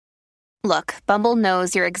Look, Bumble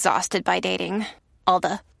knows you're exhausted by dating. All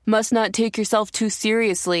the must not take yourself too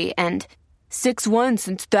seriously and 6'1"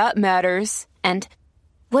 since that matters. And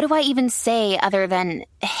what do I even say other than,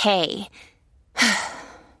 hey?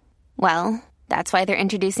 Well, that's why they're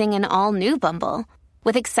introducing an all-new Bumble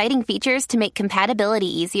with exciting features to make compatibility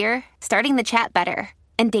easier, starting the chat better,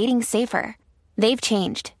 and dating safer. They've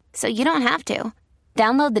changed, so you don't have to.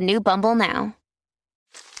 Download the new Bumble now.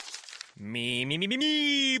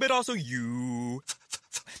 Me, but also you.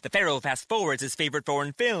 The Pharaoh fast-forwards his favorite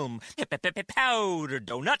foreign film, Powder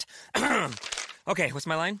Donut. Okay, what's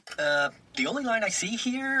my line? The only line I see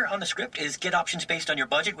here on the script is get options based on your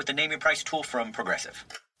budget with the Name Your Price tool from Progressive.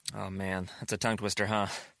 Oh, man, that's a tongue twister, huh?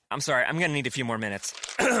 I'm sorry, I'm gonna need a few more minutes.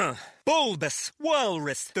 Bulbous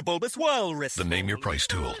Walrus, the Bulbous Walrus. The Name Your Price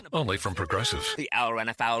tool, only from Progressive. The owl ran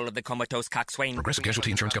afoul of the comatose coxswain. Progressive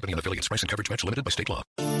Casualty Insurance Company and affiliates. Price and coverage match limited by state law.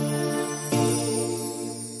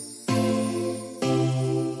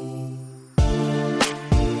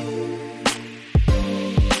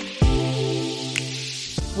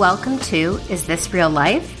 Welcome to Is This Real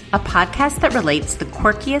Life? A podcast that relates the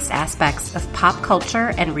quirkiest aspects of pop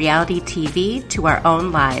culture and reality TV to our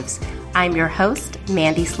own lives. I'm your host,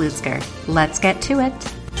 Mandy Slutzker. Let's get to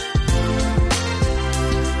it.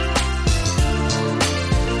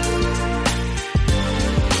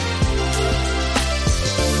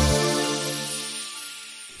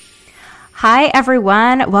 Hi,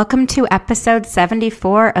 everyone. Welcome to episode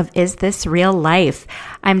 74 of Is This Real Life?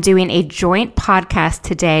 I'm doing a joint podcast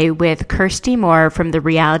today with Kirsty Moore from the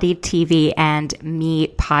Reality TV and Me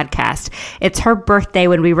podcast. It's her birthday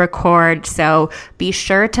when we record, so be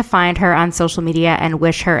sure to find her on social media and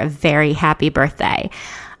wish her a very happy birthday.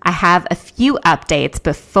 I have a few updates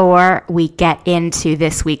before we get into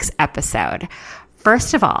this week's episode.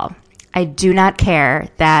 First of all, I do not care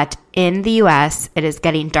that in the US it is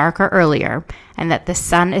getting darker earlier and that the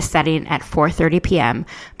sun is setting at 4:30 p.m.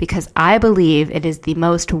 because I believe it is the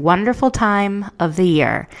most wonderful time of the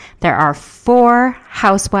year. There are 4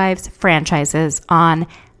 Housewives franchises on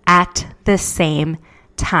at the same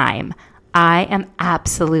time. I am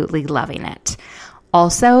absolutely loving it.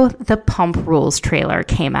 Also, the Pump Rules trailer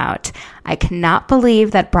came out. I cannot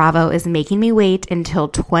believe that Bravo is making me wait until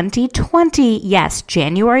 2020. Yes,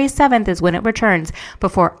 January 7th is when it returns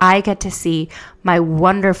before I get to see my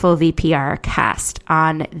wonderful VPR cast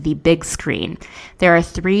on the big screen. There are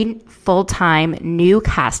 3 full-time new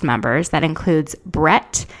cast members. That includes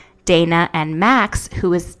Brett, Dana, and Max,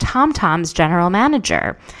 who is Tom Tom's general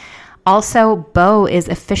manager. Also, Bo is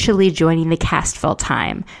officially joining the cast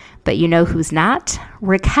full-time. But you know who's not?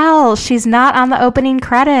 Raquel. She's not on the opening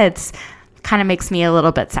credits. Kind of makes me a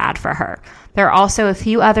little bit sad for her. There are also a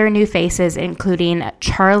few other new faces, including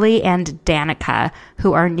Charlie and Danica,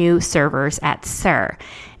 who are new servers at SUR.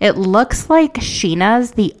 It looks like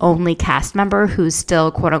Sheena's the only cast member who's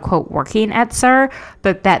still quote-unquote working at SUR,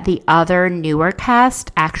 but that the other newer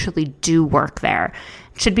cast actually do work there.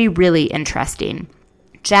 It should be really interesting.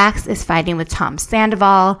 Jax is fighting with Tom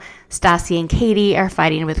Sandoval. Stassi and Katie are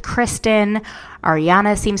fighting with Kristen.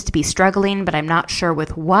 Ariana seems to be struggling, but I'm not sure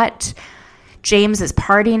with what. James is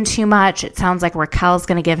partying too much. It sounds like Raquel's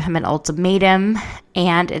going to give him an ultimatum.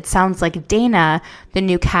 And it sounds like Dana, the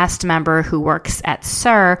new cast member who works at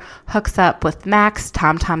SUR, hooks up with Max,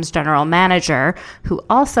 Tom Tom's general manager, who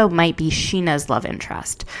also might be Sheena's love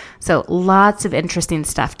interest. So lots of interesting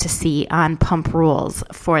stuff to see on Pump Rules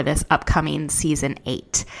for this upcoming season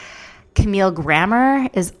 8. Camille Grammer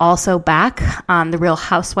is also back on The Real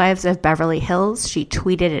Housewives of Beverly Hills. She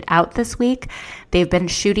tweeted it out this week. They've been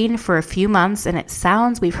shooting for a few months, and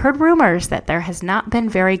we've heard rumors that there has not been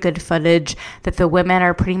very good footage, that the women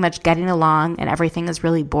are pretty much getting along and everything is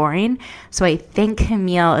really boring. So I think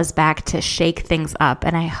Camille is back to shake things up,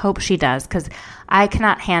 and I hope she does, because I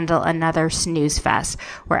cannot handle another snooze fest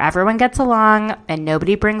where everyone gets along and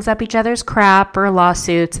nobody brings up each other's crap or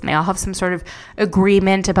lawsuits, and they all have some sort of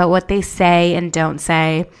agreement about what they say and don't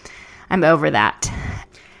say. I'm over that.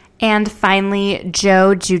 And finally,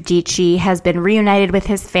 Joe Giudice has been reunited with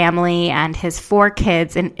his family and his 4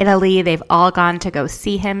 kids in Italy. They've all gone to go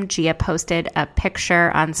see him. Gia posted a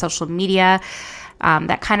picture on social media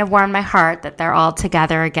that kind of warmed my heart that they're all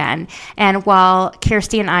together again. And while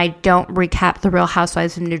Kirsty and I don't recap The Real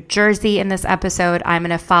Housewives of New Jersey in this episode, I'm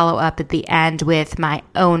going to follow up at the end with my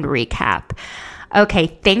own recap.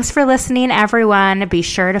 Okay, thanks for listening, everyone. Be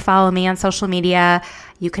sure to follow me on social media.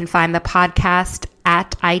 You can find the podcast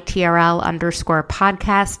at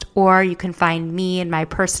ITRL_podcast, or you can find me in my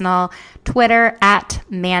personal Twitter at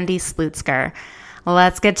Mandy Slutzker.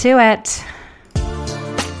 Let's get to it.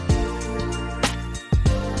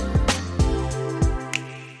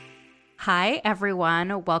 Hi,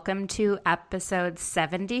 everyone. Welcome to episode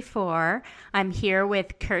 74. I'm here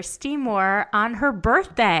with Kirsty Moore on her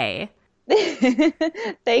birthday.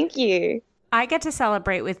 Thank you. I get to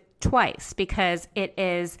celebrate with twice because it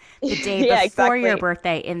is the day Yeah, before exactly. your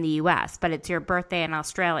birthday in the US, but it's your birthday in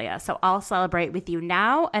Australia. So I'll celebrate with you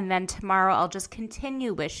now, and then tomorrow I'll just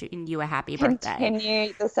continue wishing you a happy birthday.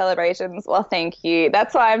 Continue the celebrations. Well, thank you.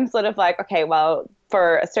 That's why I'm sort of like, okay, well,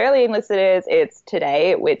 for Australian listeners, it's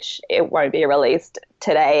today, which it won't be released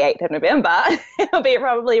today, 8th of November. It'll be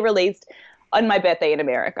probably released on my birthday in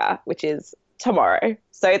America, which is tomorrow.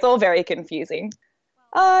 So it's all very confusing.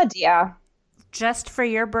 Oh, dear. Just for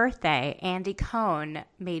your birthday, Andy Cohen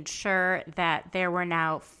made sure that there were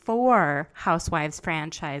now 4 Housewives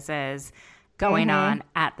franchises going on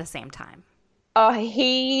at the same time. Oh,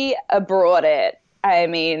 he brought it. I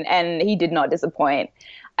mean, and he did not disappoint.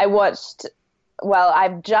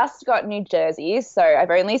 I've just got New Jersey, so I've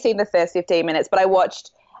only seen the first 15 minutes, but I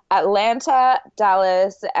watched Atlanta,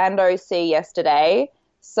 Dallas, and OC yesterday.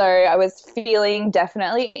 So I was feeling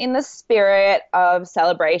definitely in the spirit of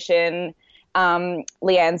celebration.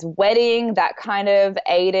 Leanne's wedding, that kind of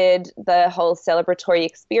aided the whole celebratory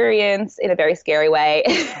experience in a very scary way.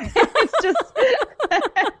 It's just,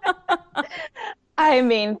 I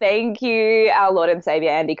mean, thank you, our Lord and Savior,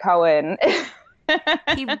 Andy Cohen.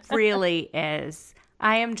 He really is.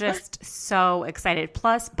 I am just so excited.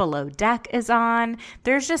 Plus, Below Deck is on.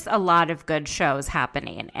 There's just a lot of good shows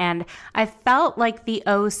happening. And I felt like the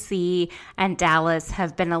OC and Dallas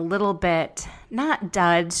have been a little bit, not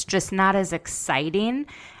duds, just not as exciting.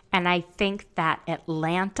 And I think that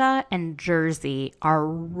Atlanta and Jersey are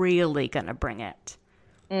really going to bring it.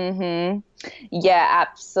 Yeah,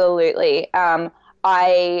 absolutely.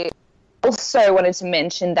 I also wanted to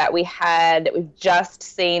mention that we've just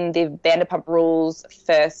seen the Vanderpump Rules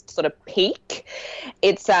first sort of peak.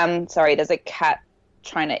 It's sorry, there's a cat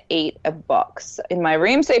trying to eat a box in my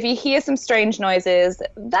room. So if you hear some strange noises,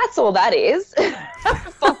 that's all that is.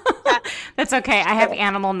 That's okay. I have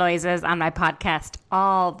animal noises on my podcast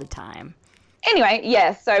all the time. Anyway,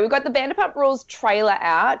 yeah, so we've got the Vanderpump Rules trailer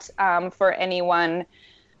out for anyone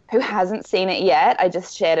who hasn't seen it yet. I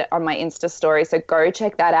just shared it on my Insta story, so go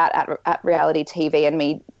check that out at Reality TV and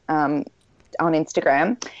me on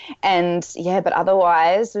Instagram. And yeah, but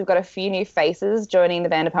otherwise, we've got a few new faces joining the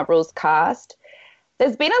Vanderpump Rules cast.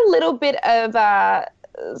 There's been a little bit of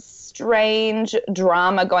strange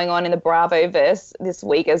drama going on in the Bravoverse this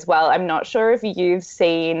week as well. I'm not sure if you've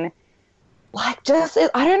seen, I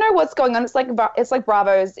don't know what's going on. It's like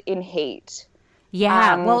Bravo's in heat.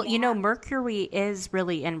 Yeah, well, Mercury is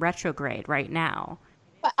really in retrograde right now.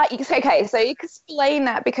 Okay, so you explain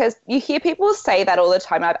that, because you hear people say that all the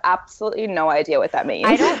time. I have absolutely no idea what that means.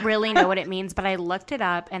 I don't really know what it means, but I looked it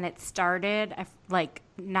up, and it started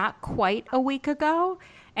not quite a week ago,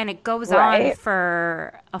 and it goes on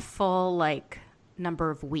for a full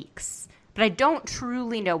number of weeks. But I don't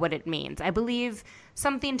truly know what it means. I believe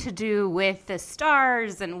something to do with the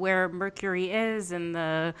stars and where Mercury is and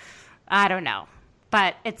I don't know.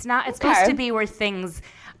 But it's not. It's supposed to be where things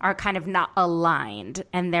are kind of not aligned,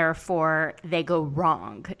 and therefore they go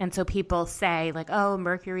wrong. And so people say oh,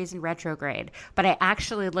 Mercury's in retrograde. But I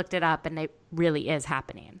actually looked it up, and it really is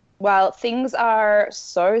happening. Well, things are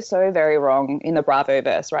so very wrong in the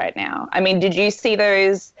Bravoverse right now. I mean, did you see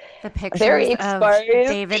the pictures very of exposed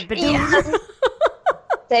David Bedour? Yeah.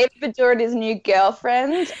 David Bedour and his new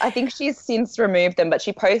girlfriend. I think she's since removed them, but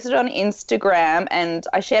she posted on Instagram, and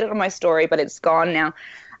I shared it on my story, but it's gone now.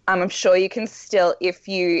 I'm sure you can still, if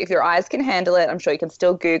your eyes can handle it, I'm sure you can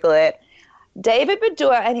still Google it. David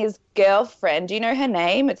Bedour and his girlfriend. Do you know her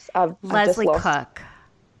name? It's Leslie Cook.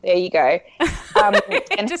 There you go.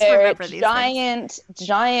 And just her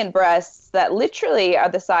giant breasts that literally are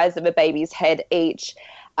the size of a baby's head each.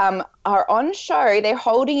 Are on show. They're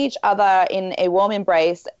holding each other in a warm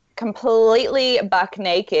embrace, completely buck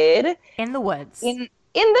naked. In the woods. In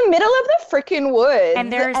the middle of the freaking woods.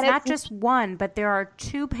 And there's not just one, but there are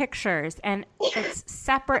 2 pictures, and it's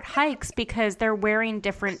separate hikes because they're wearing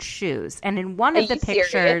different shoes. And in one of the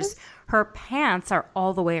pictures, her pants are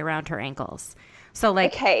all the way around her ankles. So,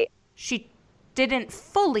 she didn't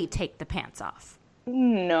fully take the pants off.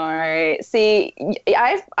 No. See,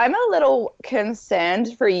 I'm a little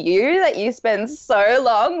concerned for you that you spend so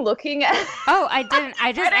long looking at... Oh, I didn't.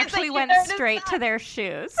 I just actually went straight to their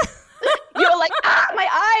shoes. You were like, my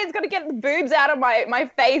eyes, got to get the boobs out of my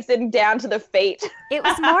face and down to the feet. It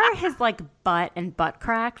was more his butt and butt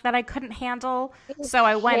crack that I couldn't handle, so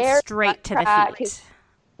I went straight to the feet.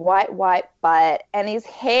 white butt, and his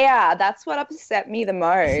hair. That's what upset me the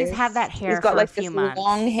most. He's had that hair He's got for like a few this months.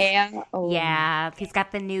 long hair. Oh. Yeah, he's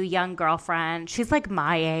got the new young girlfriend. She's like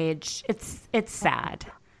my age. It's sad.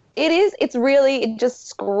 It is. It just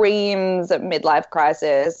screams midlife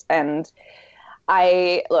crisis. And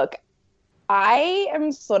I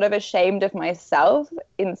am sort of ashamed of myself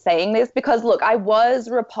in saying this because, look, I was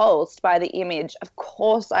repulsed by the image. Of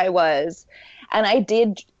course I was. And I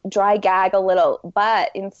did dry gag a little. But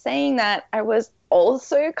in saying that, I was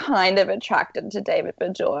also kind of attracted to David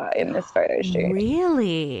Bajor in this photo shoot.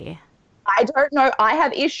 Really? I don't know. I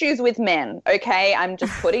have issues with men, okay? I'm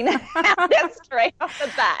just putting that out there straight off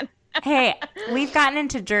the bat. Hey, we've gotten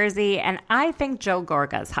into Jersey, and I think Joe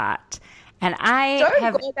Gorga's hot. And Joe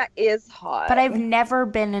Gorga is hot. But I've never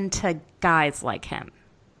been into guys like him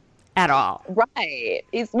at all. Right.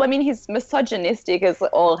 He's misogynistic as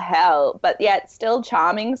all hell, but yet still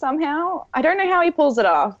charming somehow. I don't know how he pulls it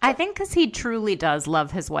off. I think because he truly does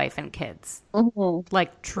love his wife and kids. Mm-hmm.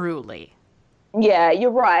 Like, truly. Yeah,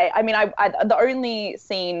 you're right. I mean, I the only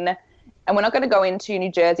scene, and we're not going to go into New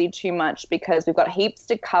Jersey too much because we've got heaps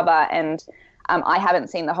to cover, and I haven't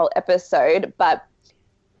seen the whole episode, but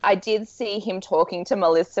I did see him talking to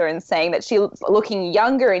Melissa and saying that she was looking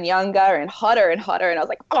younger and younger and hotter, and I was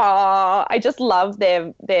like, oh, I just love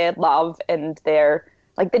their love, and they're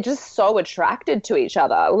just so attracted to each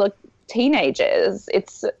other. Look, teenagers,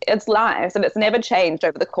 it's lives, and it's never changed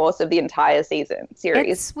over the course of the entire series.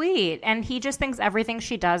 It's sweet, and he just thinks everything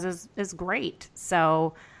she does is great.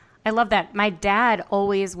 So I love that. My dad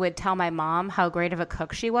always would tell my mom how great of a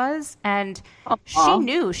cook she was, and she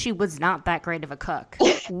knew she was not that great of a cook.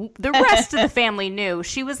 The rest of the family knew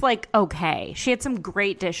she was like, okay. She had some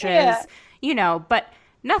great dishes, but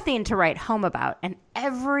nothing to write home about. And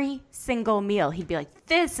every single meal, he'd be like,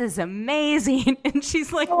 this is amazing. And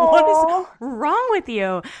she's like, what is wrong with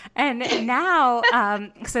you? And now,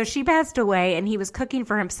 so she passed away, and he was cooking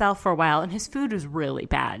for himself for a while, and his food was really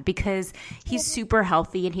bad because he's super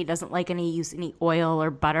healthy and he doesn't like use any oil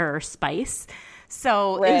or butter or spice.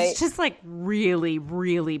 So it's just like really,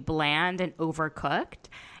 really bland and overcooked.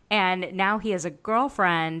 And now he has a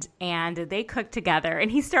girlfriend, and they cook together.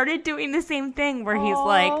 And he started doing the same thing where he's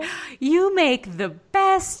like, you make the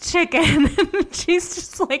best chicken. She's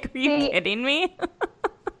just like, are you kidding me?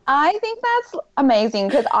 I think that's amazing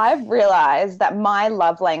because I've realized that my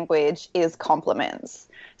love language is compliments.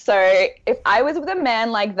 So if I was with a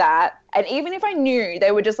man like that, and even if I knew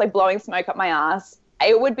they were just like blowing smoke up my ass,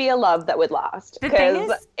 it would be a love that would last. The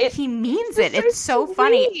thing is, he means it. It's so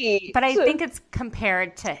funny. But I think it's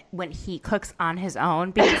compared to when he cooks on his own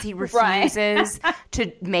because he refuses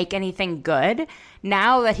to make anything good.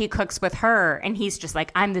 Now that he cooks with her, and he's just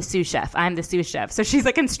like, I'm the sous chef. I'm the sous chef. So she's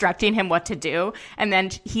like instructing him what to do. And then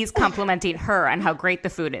he's complimenting her on how great the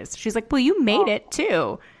food is. She's like, well, you made it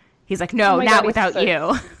too. He's like, no, not without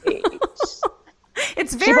you.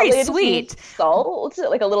 It's very sweet. Salt,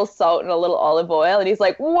 like a little salt and a little olive oil. And he's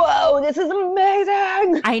like, whoa, this is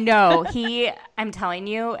amazing. I know. I'm telling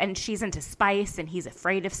you, and she's into spice and he's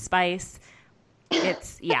afraid of spice.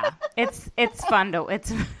 It's fun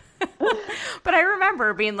to, but I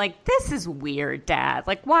remember being like, this is weird, Dad.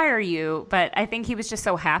 Like, why are you? But I think he was just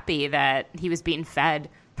so happy that he was being fed.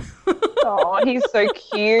 Oh, he's so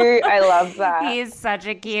cute. I love that. He's such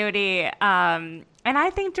a cutie. And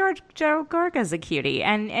I think Joe Gorga's a cutie.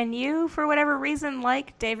 And you, for whatever reason,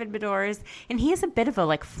 like David Bajor's. And he has a bit of a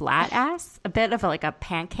like flat ass, a bit of a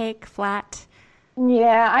pancake flat.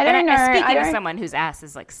 Yeah, I don't know. Speaking of someone whose ass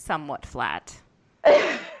is like somewhat flat.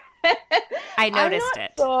 I noticed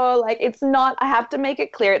it. So it's not, I have to make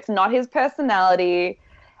it clear, it's not his personality.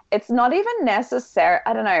 It's not even necessary.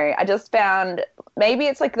 I don't know. I just found maybe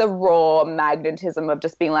it's like the raw magnetism of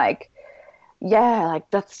just being like, yeah, like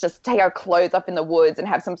let's just take our clothes up in the woods and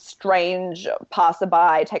have some strange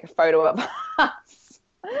passerby take a photo of us.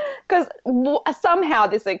 Because somehow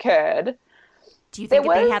this occurred. Do you think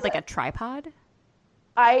they had like a tripod?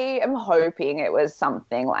 I am hoping it was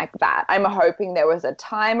something like that. I'm hoping there was a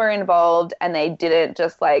timer involved and they didn't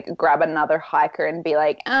just like grab another hiker and be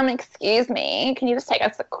like, excuse me, can you just take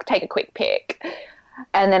a quick pic?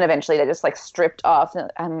 And then eventually they just like stripped off.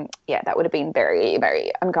 Yeah, that would have been very,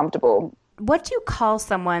 very uncomfortable. What do you call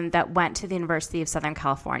someone that went to the University of Southern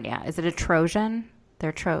California? Is it a Trojan?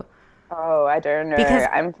 They're Oh, I don't know. Because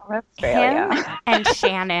I'm from Australia. Him and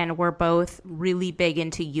Shannon were both really big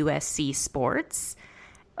into USC sports.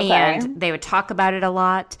 Okay. And they would talk about it a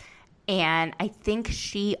lot. And I think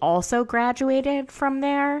she also graduated from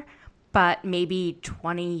there, but maybe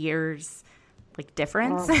 20 years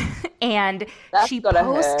difference. And That's she gotta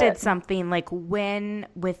posted hurt. something like "win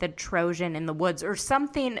with a Trojan in the woods" or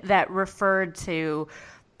something that referred to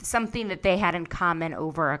something that they had in common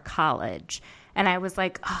over a college. And I was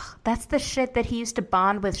like, oh, that's the shit that he used to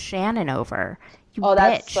bond with Shannon over. You bitch.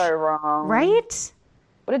 That's so wrong. Right?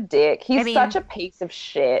 What a dick. He's I mean, such a piece of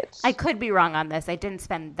shit. I could be wrong on this. I didn't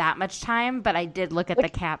spend that much time, but I did look at the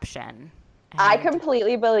caption. I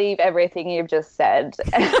completely believe everything you've just said.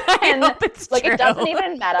 And hope it's true. it doesn't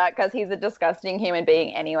even matter because he's a disgusting human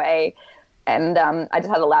being anyway. And I just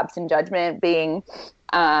had a lapse in judgment being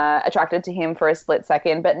attracted to him for a split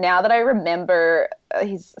second. But now that I remember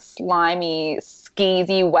his slimy,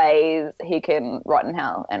 skeezy ways, he can rot in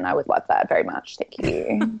hell. And I would love that very much. Thank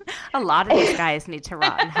you. A lot of these guys need to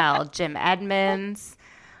rot in hell. Jim Edmonds.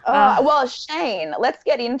 Well, Shane, let's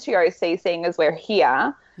get into OC seeing as we're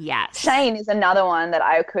here. Yes. Shane is another one that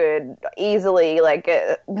I could easily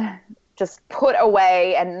just put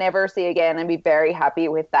away and never see again and be very happy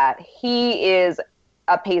with that. He is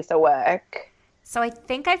a piece of work. So I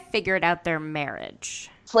think I figured out their marriage.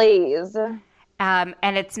 Please. And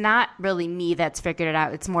it's not really me that's figured it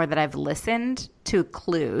out. It's more that I've listened to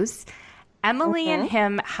clues. Emily and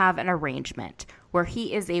him have an arrangement where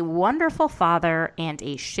he is a wonderful father and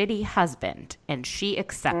a shitty husband, and she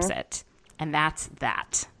accepts it. And that's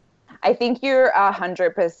that. I think you're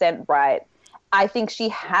 100% right. I think she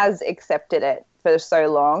has accepted it for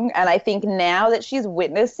so long. And I think now that she's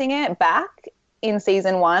witnessing it back in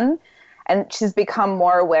season 1 and she's become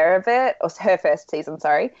more aware of it, or her first season,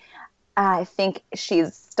 sorry, I think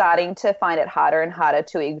she's starting to find it harder and harder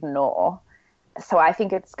to ignore. So I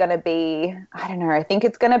think it's going to be, I don't know, I think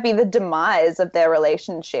it's going to be the demise of their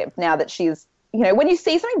relationship now that she's, when you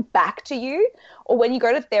see something back to you, or when you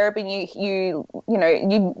go to therapy and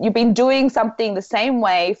you've been doing something the same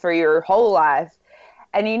way for your whole life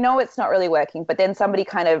and it's not really working, but then somebody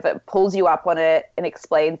kind of pulls you up on it and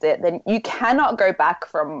explains it, then you cannot go back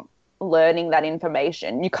from learning that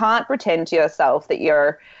information. You can't pretend to yourself that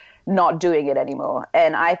you're not doing it anymore.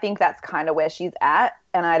 And I think that's kind of where she's at.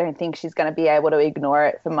 And I don't think she's going to be able to ignore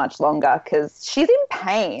it for much longer because she's in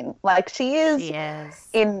pain. She is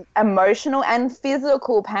in emotional and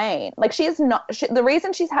physical pain. She is not, the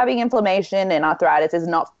reason she's having inflammation and arthritis is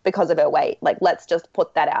not because of her weight. Let's just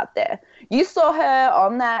put that out there. You saw her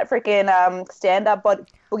on that freaking stand-up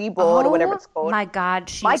boogie board or whatever it's called. My God,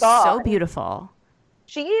 she's so beautiful.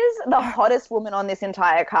 She is the hottest woman on this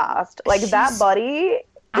entire cast. That body...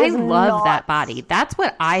 I love that body. That's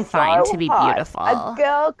what I find to be beautiful. A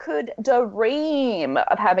girl could dream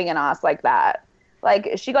of having an ass like that.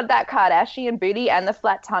 She got that Kardashian booty and the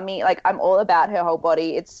flat tummy. I'm all about her whole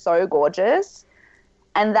body. It's so gorgeous.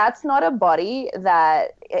 And that's not a body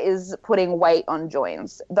that is putting weight on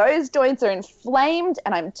joints. Those joints are inflamed,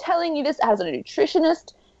 and I'm telling you this as a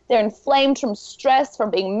nutritionist. They're inflamed from stress, from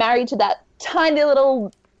being married to that tiny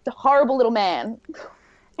little, horrible little man.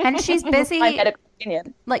 And she's busy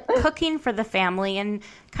opinion. Cooking for the family, and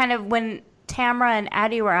kind of when Tamra and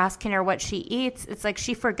Eddie were asking her what she eats, it's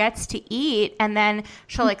she forgets to eat, and then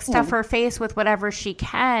she'll stuff her face with whatever she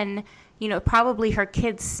can, probably her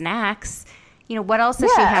kids' snacks. What else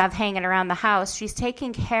does she have hanging around the house? She's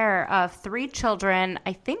taking care of 3 children,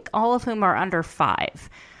 I think all of whom are under 5,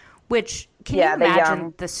 which can you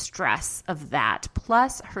imagine the stress of that?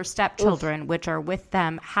 Plus her stepchildren, which are with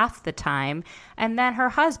them half the time, and then her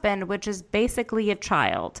husband, which is basically a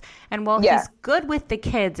child. And while he's good with the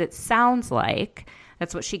kids, it sounds like,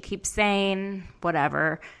 that's what she keeps saying,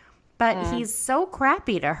 whatever, but he's so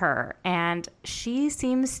crappy to her. And she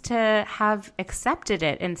seems to have accepted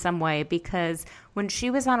it in some way, because when she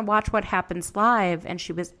was on Watch What Happens Live and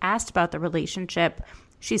she was asked about the relationship,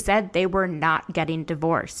 she said they were not getting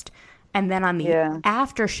divorced. And then on the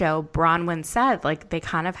after show, Bronwyn said, they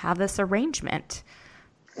kind of have this arrangement.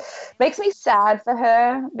 Makes me sad for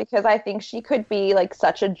her, because I think she could be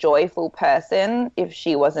such a joyful person if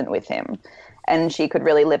she wasn't with him, and she could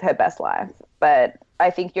really live her best life. But I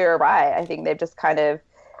think you're right. I think they've just kind of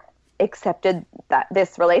accepted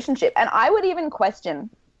this relationship. And I would even question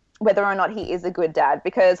whether or not he is a good dad,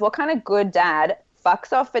 because what kind of good dad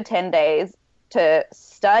fucks off for 10 days to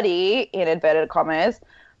study, in inverted commas,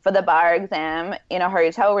 for the bar exam in a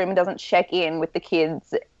hotel room and doesn't check in with the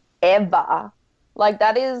kids ever?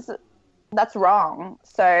 That's wrong.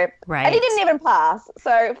 So, and he didn't even pass.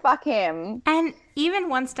 So fuck him. And even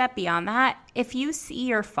one step beyond that, if you see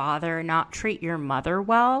your father not treat your mother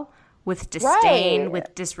well, with disdain,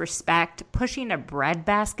 with disrespect, pushing a bread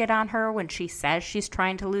basket on her when she says she's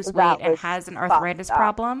trying to lose weight and has an arthritis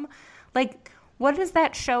problem, what does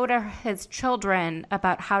that show to his children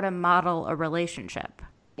about how to model a relationship?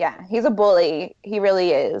 Yeah, he's a bully. He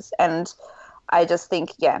really is. And I just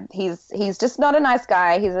think, yeah, he's just not a nice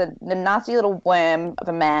guy. He's a nasty little worm of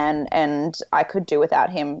a man, and I could do without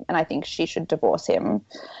him, and I think she should divorce him.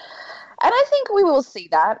 And I think we will see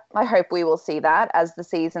that. I hope we will see that as the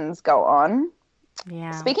seasons go on.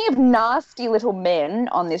 Yeah. Speaking of nasty little men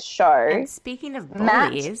on this show. And speaking of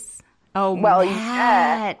Matt. bullies. Oh, Well,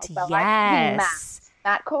 Matt. yeah. Well, I think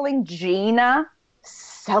Matt calling Gina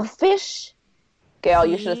selfish. Girl,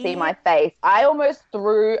 you should have seen my face. I almost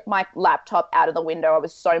threw my laptop out of the window. I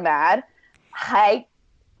was so mad. Hey,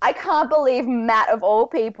 I can't believe Matt, of all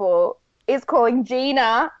people, is calling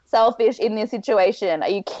Gina selfish in this situation. Are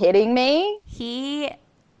you kidding me? He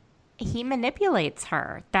manipulates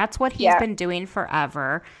her. That's what he's been doing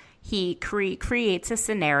forever. He creates a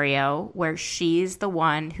scenario where she's the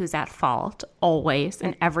one who's at fault always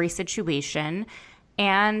in every situation.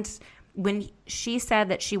 And when she said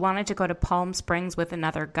that she wanted to go to Palm Springs with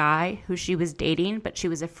another guy who she was dating, but she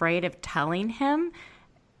was afraid of telling him.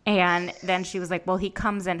 And then she was like, well, he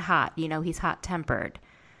comes in hot. You know, he's hot-tempered.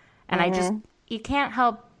 And you can't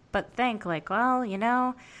help but think like, well, you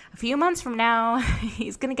know, a few months from now,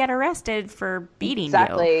 he's going to get arrested for beating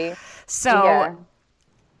you. So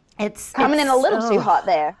it's coming in a little too hot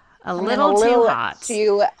there. A little too hot.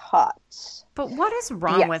 Too hot. But what is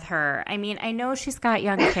wrong with her? I mean, I know she's got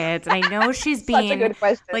young kids. And I know she's being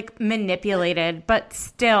like manipulated, but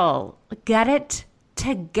still, get it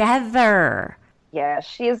together. Yeah,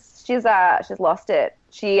 she's lost it.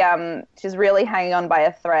 She's really hanging on by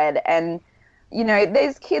a thread, and you know,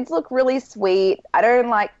 these kids look really sweet. I don't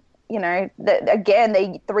like, you know,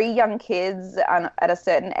 they 3 young kids at a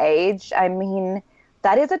certain age. I mean,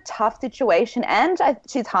 that is a tough situation, and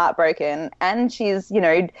she's heartbroken, and she's, you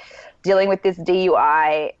know, dealing with this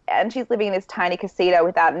DUI, and she's living in this tiny casita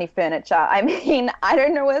without any furniture. I mean, I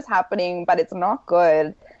don't know what's happening, but it's not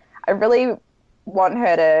good. I really want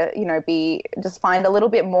her to, you know, just find a little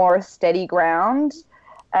bit more steady ground.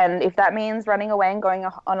 And if that means running away and going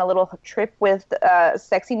on a little trip with a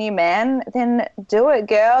sexy new man, then do it,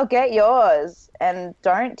 girl. Get yours. And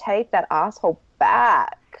don't take that asshole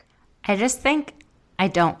back. I just think I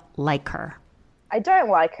don't like her. I don't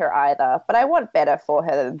like her either, but I want better for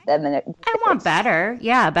her than the I want better.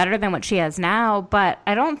 Yeah, better than what she has now, but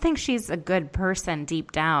I don't think she's a good person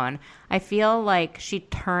deep down. I feel like she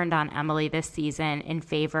turned on Emily this season in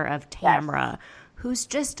favor of Tamra, who's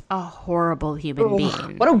just a horrible human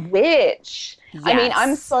being. What a witch. Yes. I mean,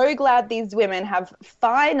 I'm so glad these women have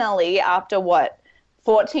finally, after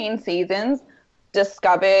 14 seasons,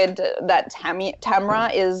 discovered that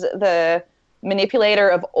Tamra is the manipulator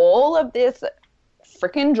of all of this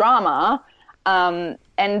freaking drama,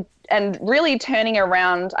 and really turning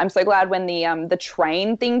around. I'm so glad when the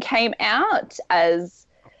train thing came out as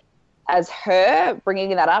her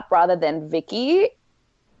bringing that up rather than Vicky.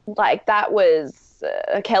 Like, that was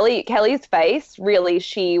Kelly's face. Really,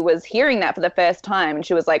 she was hearing that for the first time, and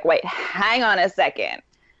she was like, "Wait, hang on a second.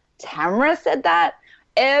 Tamra said that."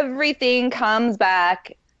 Everything comes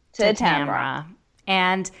back to Tamra,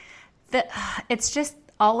 and it's just.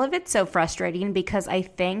 All of it's so frustrating because I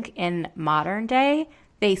think in modern day,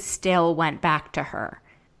 they still went back to her.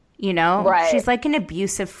 You know? Right. She's like an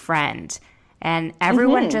abusive friend. And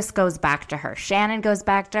everyone just goes back to her. Shannon goes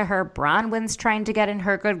back to her. Bronwyn's trying to get in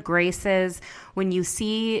her good graces. When you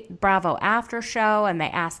see Bravo after show and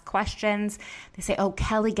they ask questions, they say, oh,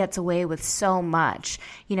 Kelly gets away with so much.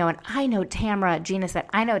 You know, and I know Tamra, Gina said,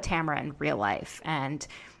 I know Tamra in real life. And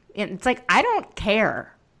it's like, I don't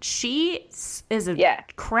care. She is a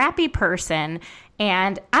crappy person,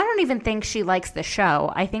 and I don't even think she likes the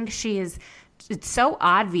show. I think it's so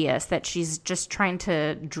obvious that she's just trying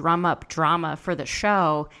to drum up drama for the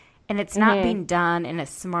show, and it's not being done in a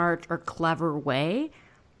smart or clever way,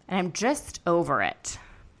 and I'm just over it.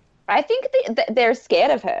 I think they're scared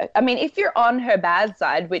of her. I mean, if you're on her bad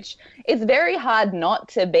side, which is very hard not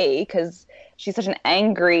to be because she's such an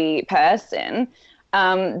angry person,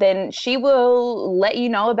 then she will let you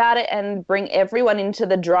know about it and bring everyone into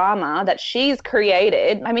the drama that she's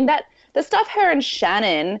created. I mean, the stuff her and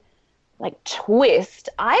Shannon like twist,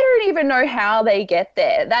 I don't even know how they get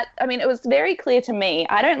there. It was very clear to me.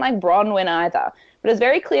 I don't like Bronwyn either, but it was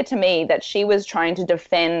very clear to me that she was trying to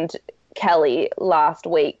defend Kelly last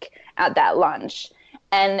week at that lunch.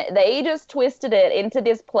 And they just twisted it into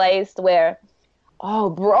this place where,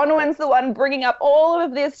 oh, Bronwyn's the one bringing up all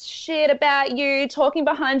of this shit about you, talking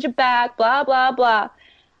behind your back, blah, blah, blah.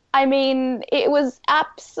 I mean, it was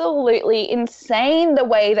absolutely insane the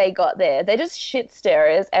way they got there. They're just shit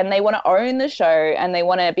stirrers, and they want to own the show, and they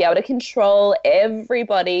want to be able to control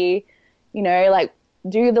everybody, you know, like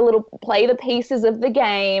play the pieces of the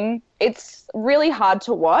game. It's really hard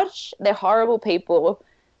to watch. They're horrible people.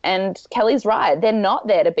 And Kelly's right. They're not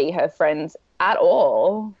there to be her friends at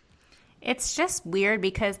all. It's just weird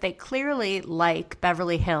because they clearly, like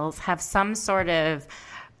Beverly Hills, have some sort of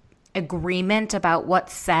agreement about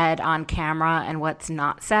what's said on camera and what's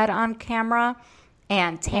not said on camera.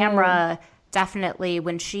 And Tamra definitely,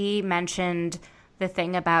 when she mentioned the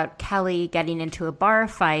thing about Kelly getting into a bar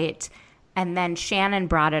fight, and then Shannon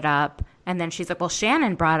brought it up, and then she's like, well,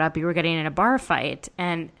 Shannon brought up you were getting in a bar fight.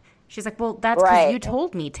 And she's like, well, that's because you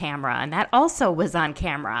told me, Tamra, and that also was on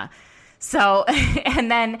camera. So, and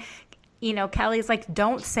then, you know, Kelly's like,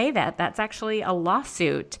 don't say that. That's actually a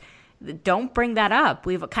lawsuit. Don't bring that up.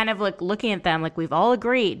 We've kind of like looking at them like we've all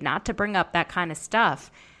agreed not to bring up that kind of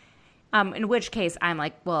stuff. In which case I'm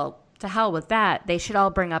like, well, to hell with that. They should all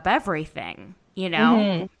bring up everything, you know?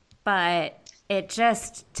 Mm-hmm. But it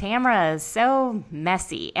just, Tamra is so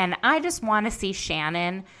messy. And I just want to see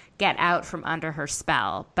Shannon get out from under her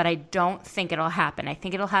spell. But I don't think it'll happen. I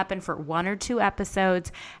think it'll happen for 1 or 2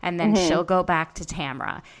 episodes, and then she'll go back to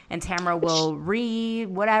Tamra. And Tamra will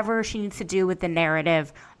whatever she needs to do with the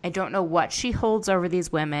narrative. I don't know what she holds over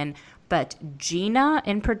these women, but Gina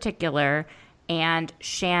in particular and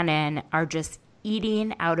Shannon are just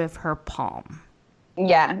eating out of her palm.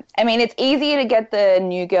 Yeah. I mean, it's easy to get the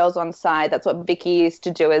new girls on side. That's what Vicky used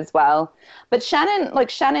to do as well. But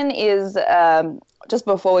Shannon is, just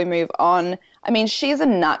before we move on, I mean, she's a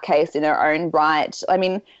nutcase in her own right. I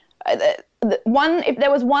mean, if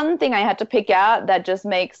there was one thing I had to pick out that just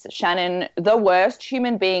makes Shannon the worst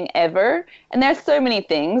human being ever, and there's so many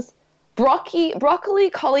things, broccoli,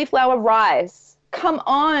 cauliflower, rice. Come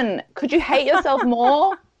on. Could you hate yourself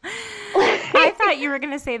more? I thought you were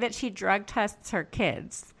going to say that she drug tests her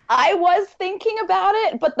kids. I was thinking about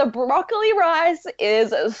it, but the broccoli rice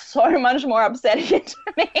is so much more upsetting to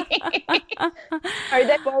me.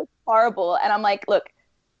 They're both horrible. And I'm like, look,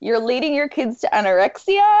 you're leading your kids to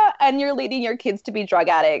anorexia and you're leading your kids to be drug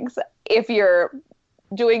addicts if you're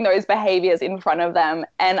doing those behaviors in front of them.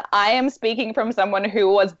 And I am speaking from someone who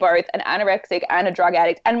was both an anorexic and a drug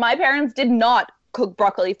addict. And my parents did not cook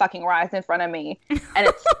broccoli fucking rice in front of me, and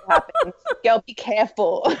it still happens. Girl, be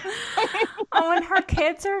careful. Oh, and her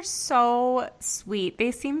kids are so sweet.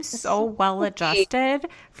 They seem so well adjusted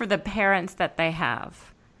for the parents that they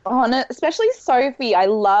have. Oh, no, especially Sophie. I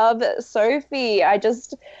love Sophie.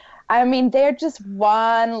 I mean, they're just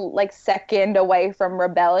one second away from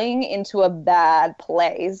rebelling into a bad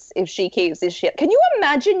place if she keeps this shit. Can you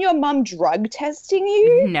imagine your mom drug testing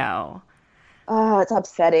you? No. Oh, it's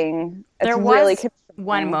upsetting. There was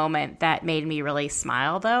one moment that made me really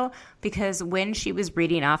smile, though, because when she was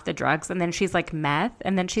reading off the drugs, and then she's like, meth,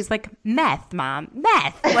 and then she's like, meth, Mom,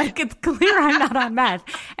 meth. Like, it's clear I'm not on meth.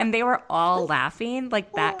 And they were all laughing,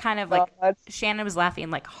 like that kind of Shannon was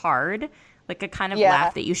laughing like hard, like a kind of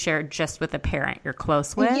laugh that you share just with a parent you're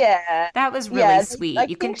close with. Yeah. That was really sweet.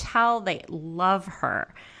 You can tell they love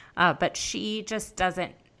her, but she just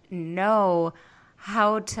doesn't know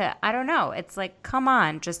how to, I don't know. It's like, come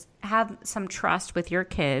on, just have some trust with your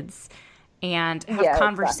kids and have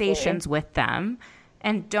conversations with them,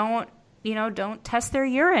 and don't test their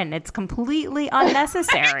urine. It's completely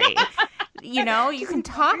unnecessary. You can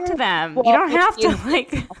talk to them. You don't have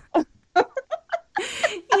to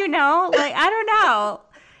I don't know.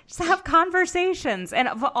 Just have conversames. And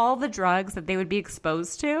of all the drugs that they would be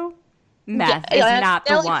exposed to, meth is not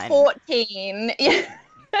the one. 14.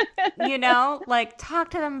 Talk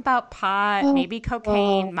to them about pot, maybe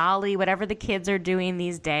cocaine, Molly, whatever the kids are doing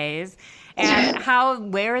these days,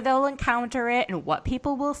 and where they'll encounter it and what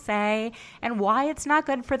people will say and why it's not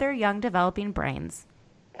good for their young developing brains.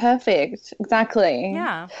 Perfect. Exactly.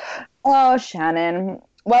 Yeah. Oh, Shannon.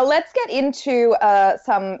 Well, let's get into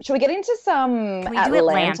should we get into some Can we do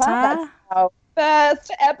Atlanta? That's our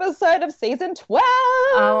first episode of season 12.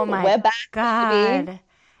 Oh my We're back, God. baby.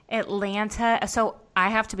 Atlanta. So I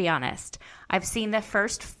have to be honest. I've seen the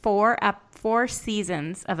first four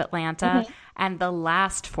seasons of Atlanta and the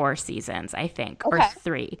last 4 seasons, I think, or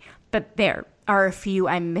 3. But there are a few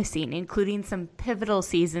I'm missing, including some pivotal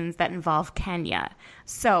seasons that involve Kenya.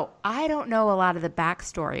 So I don't know a lot of the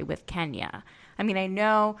backstory with Kenya. I mean, I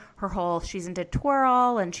know she's into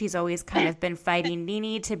twirl and she's always kind of been fighting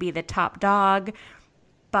Nene to be the top dog,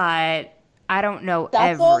 but I don't know everything.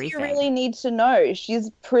 That's all you really need to know. She's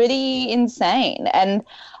pretty insane. And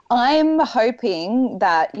I'm hoping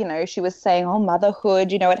that, she was saying, oh,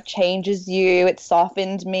 motherhood, it changes you, it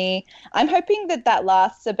softened me. I'm hoping that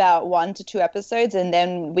lasts about 1 to 2 episodes and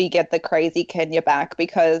then we get the crazy Kenya back,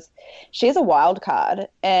 because she's a wild card.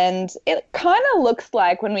 And it kind of looks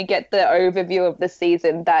like, when we get the overview of the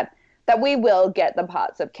season, that we will get the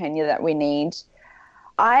parts of Kenya that we need.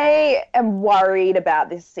 I am worried about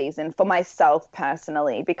this season for myself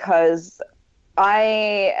personally, because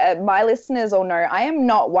my listeners all know I am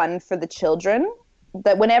not one for the children.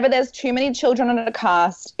 That whenever there's too many children on a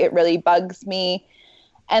cast, it really bugs me.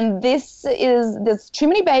 And there's too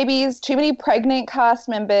many babies, too many pregnant cast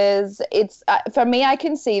members. It's for me, I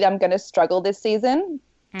can see that I'm going to struggle this season.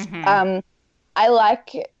 Mm-hmm.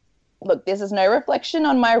 Look, this is no reflection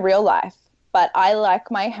on my real life, but I like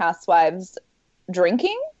my housewives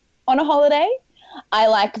drinking on a holiday. I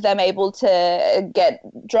like them able to get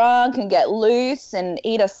drunk and get loose and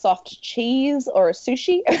eat a soft cheese or a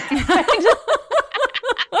sushi.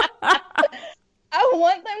 I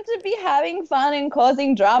want them to be having fun and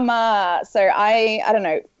causing drama. So I don't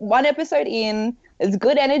know, 1 episode in, there's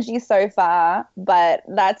good energy so far, but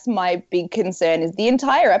that's my big concern, is the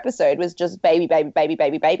entire episode was just baby, baby, baby,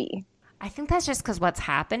 baby, baby. I think that's just because what's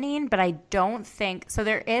happening, but I don't think – so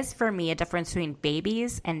there is for me a difference between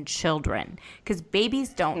babies and children, because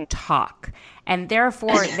babies don't talk, and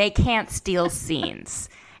therefore they can't steal scenes,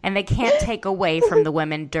 and they can't take away from the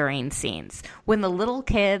women during scenes. When the little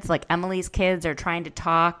kids, like Emily's kids, are trying to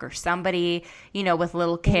talk, or somebody, with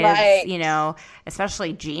little kids, right.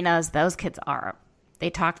 Especially Gina's, those kids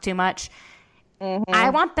they talk too much. Mm-hmm.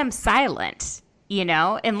 I want them silent.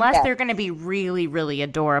 Unless they're going to be really, really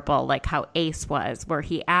adorable, like how Ace was, where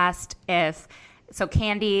he asked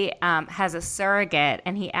Candy has a surrogate,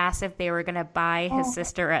 and he asked if they were going to buy his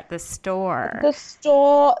sister at the store. The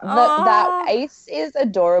store, that Ace is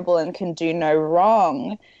adorable and can do no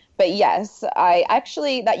wrong. But yes,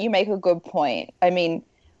 that you make a good point. I mean,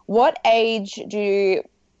 what age does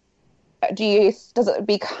it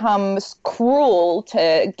become cruel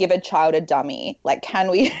to give a child a dummy? Like, can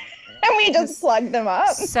we just plug them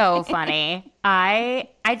up? So funny. I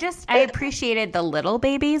appreciated the little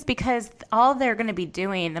babies, because all they're going to be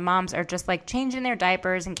doing, the moms are just like changing their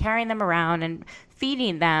diapers and carrying them around and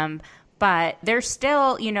feeding them. But they're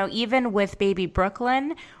still, even with baby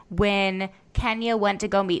Brooklyn, when Kenya went to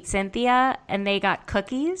go meet Cynthia and they got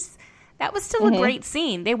cookies, that was still a great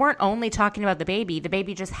scene. They weren't only talking about the baby. The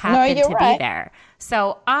baby just happened to be there.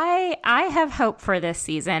 So I have hope for this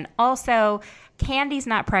season. Also, Candy's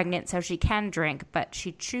not pregnant, so she can drink, but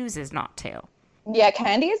she chooses not to. Yeah,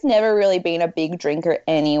 Candy has never really been a big drinker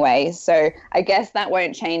anyway, so I guess that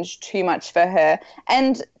won't change too much for her.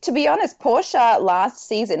 And to be honest, Portia last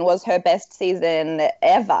season was her best season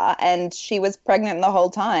ever, and she was pregnant the whole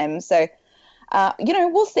time. So,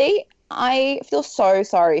 we'll see. I feel so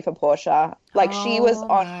sorry for Portia. Like, she was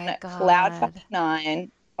on cloud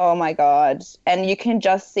 9. Oh, my God. And you can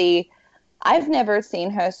just see, I've never seen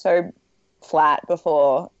her so flat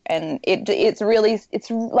before, and it's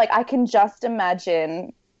like, I can just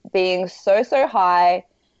imagine being so high,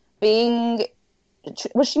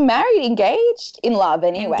 was she married, engaged, in love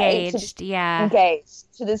anyway? Engaged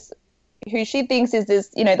to this, who she thinks is this,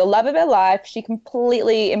 the love of her life. She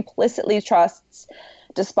completely implicitly trusts,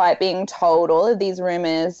 despite being told all of these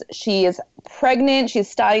rumors. She is pregnant, she's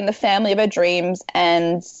starting the family of her dreams,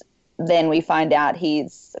 and then we find out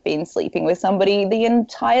he's been sleeping with somebody the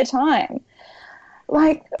entire time.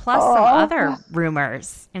 Plus some other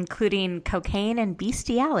rumors, including cocaine and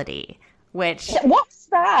bestiality, which... What's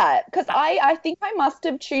that? Because I think I must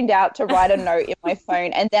have tuned out to write a note in my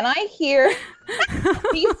phone, and then I hear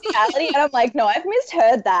bestiality, and I'm like, no, I've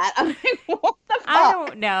misheard that. I'm like, what the fuck? I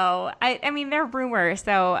don't know. I mean, they're rumors,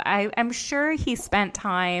 so I'm sure he spent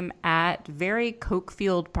time at very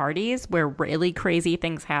coke-fueled parties where really crazy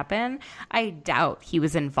things happen. I doubt he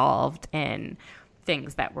was involved in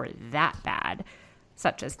things that were that bad,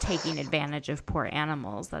 such as taking advantage of poor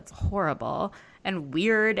animals. That's horrible and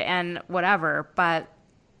weird and whatever. But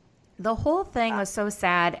the whole thing was so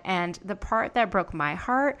sad. And the part that broke my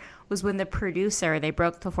heart was when they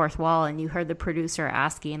broke the fourth wall, and you heard the producer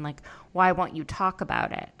asking, like, why won't you talk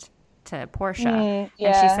about it to Portia? And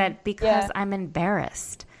she said, because I'm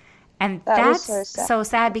embarrassed. And that's so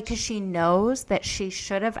sad, because she knows that she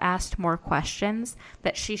should have asked more questions,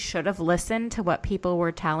 that she should have listened to what people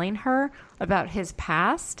were telling her about his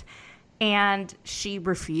past, and she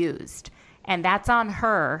refused. And that's on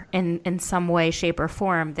her in some way, shape, or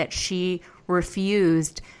form, that she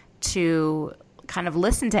refused to kind of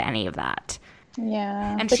listen to any of that.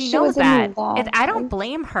 Yeah. And but she knows was in that. love. I don't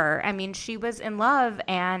blame her. I mean, she was in love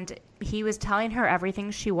and he was telling her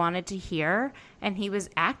everything she wanted to hear and he was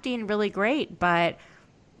acting really great, but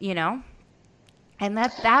you know, and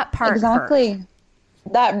that part exactly hurt.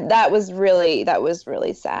 That was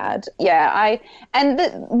really sad. Yeah,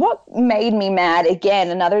 what made me mad again,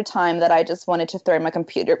 another time that I just wanted to throw my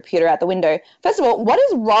computer out the window. First of all, what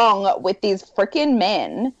is wrong with these freaking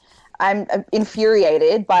men? I'm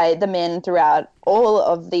infuriated by the men throughout all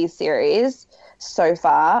of these series so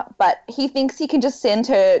far, but he thinks he can just send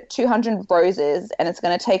her 200 roses and it's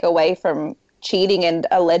going to take away from cheating and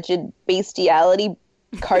alleged bestiality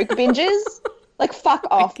coke binges. Like, fuck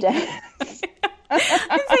off, Dad.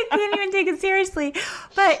 I can't even take it seriously.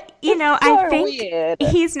 But, you know, so I think weird.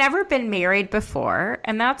 He's never been married before,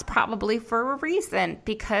 and that's probably for a reason,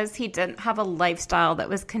 because he didn't have a lifestyle that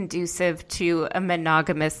was conducive to a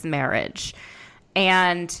monogamous marriage.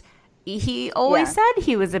 And he always said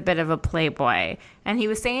he was a bit of a playboy, and he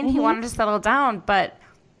was saying he wanted to settle down, but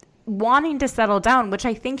wanting to settle down, which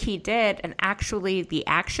I think he did, and actually the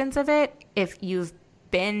actions of it, if you've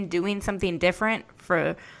been doing something different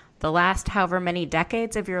for the last however many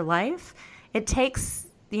decades of your life, it takes,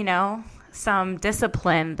 you know, some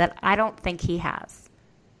discipline that I don't think he has.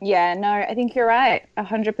 Yeah, no, I think you're right,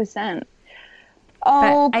 100%.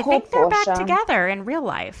 Oh, but I think they're back together in real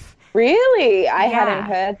life. Really? I hadn't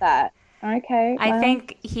heard that. Okay. I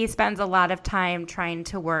think he spends a lot of time trying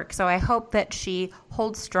to work, so I hope that she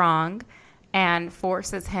holds strong and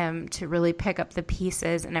forces him to really pick up the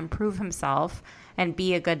pieces and improve himself and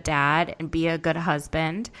be a good dad and be a good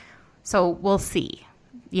husband. So we'll see.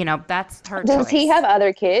 You know, that's her choice. Does he have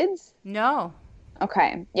other kids? No.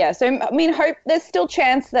 Okay. Yeah. So, I mean, hope there's still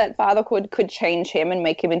chance that father could change him and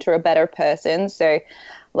make him into a better person. So,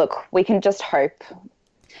 look, we can just hope.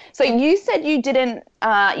 So you said you didn't,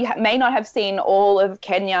 may not have seen all of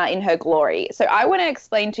Kenya in her glory. So I want to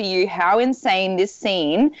explain to you how insane this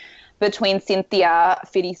scene between Cynthia,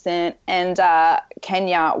 50 Cent, and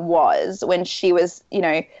Kenya was when she was, you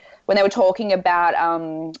know, when they were talking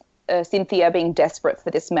about Cynthia being desperate for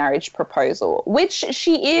this marriage proposal, which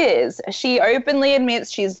she is. She openly admits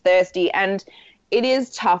she's thirsty, and it is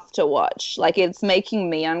tough to watch. Like, it's making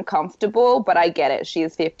me uncomfortable, but I get it. She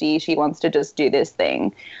is 50. She wants to just do this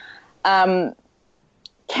thing. Kenya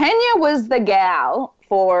was the gal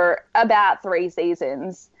for about 3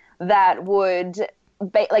 seasons that was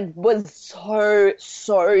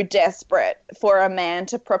so desperate for a man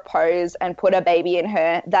to propose and put a baby in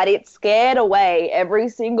her that it scared away every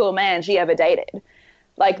single man she ever dated.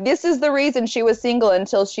 Like, this is the reason she was single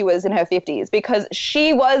until she was in her 50s, because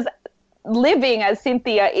she was living as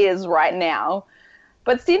Cynthia is right now.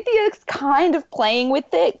 But Cynthia's kind of playing with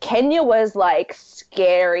it. Kenya was like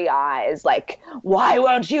scary eyes, like, why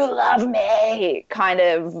won't you love me kind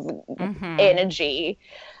of energy.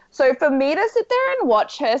 So for me to sit there and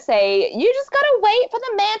watch her say, you just got to wait for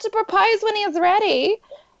the man to propose when he's ready,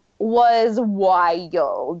 was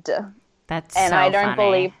wild. That's and so I don't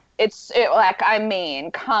funny. believe I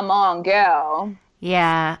mean, come on, girl.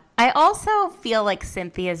 Yeah. I also feel like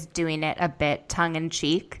Cynthia's doing it a bit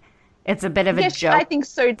tongue-in-cheek. It's a bit of a joke. I think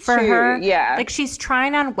so too. For her. Yeah. Like, she's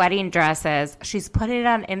trying on wedding dresses. She's putting it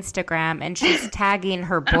on Instagram, and she's tagging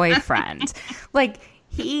her boyfriend. Like,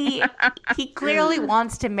 he clearly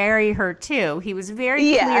wants to marry her too. He was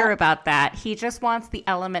very clear about that. He just wants the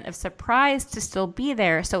element of surprise to still be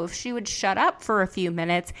there. So if she would shut up for a few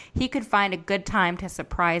minutes, he could find a good time to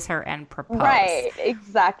surprise her and propose. Right,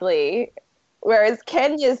 exactly. Whereas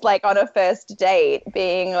Kenya's like on a first date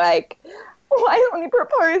being like, why haven't you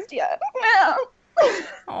proposed yet?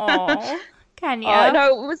 Oh, Kenya. Oh,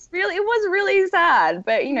 no, it was really sad.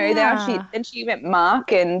 But, you know, then she met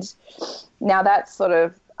Mark, and now that's sort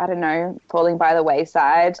of, I don't know, falling by the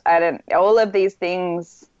wayside. All of these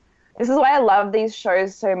things. This is why I love these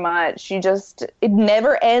shows so much. It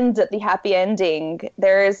never ends at the happy ending.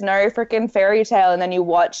 There is no freaking fairy tale, and then you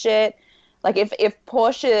watch it. Like, if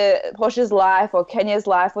Portia's life or Kenya's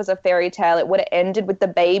life was a fairy tale, it would have ended with the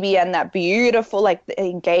baby and that beautiful, like, the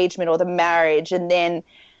engagement or the marriage. And then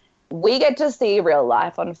we get to see real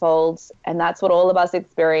life unfolds, and that's what all of us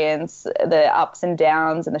experience, the ups and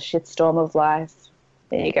downs and the shitstorm of life.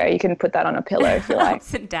 There you go. You can put that on a pillow if you like.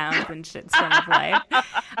 Ups and downs and shitstorm of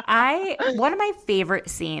life. One of my favorite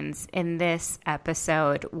scenes in this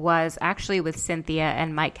episode was actually with Cynthia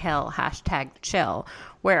and Mike Hill, #chill,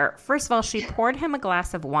 where, first of all, she poured him a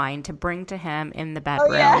glass of wine to bring to him in the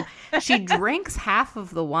bedroom. Oh, yeah. She drinks half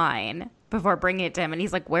of the wine before bringing it to him, and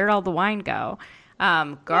he's like, where'd all the wine go?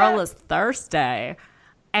 Girl is thirsty.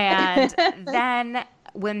 And then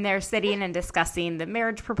when they're sitting and discussing the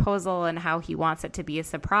marriage proposal and how he wants it to be a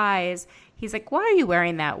surprise, he's like, why are you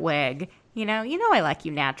wearing that wig? You know I like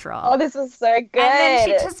you natural. Oh, this was so good. And then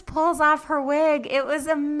she just pulls off her wig. It was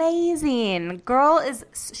amazing.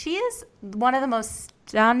 She is one of the most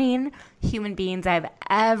stunning human beings I've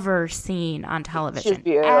ever seen on television. She's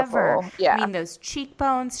beautiful. Ever. Yeah. I mean, those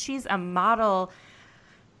cheekbones. She's a model.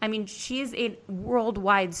 I mean, she's a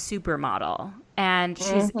worldwide supermodel. And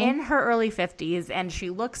she's in her early 50s, and she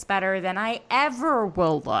looks better than I ever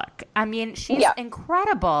will look. I mean, she's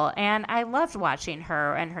incredible, and I loved watching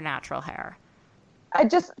her and her natural hair.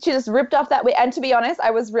 She just ripped off that wig. And to be honest, I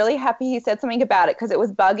was really happy he said something about it because it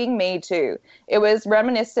was bugging me too. It was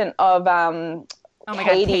reminiscent of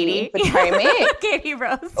Katie Potomac. Katie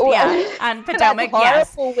Rose, on Potomac,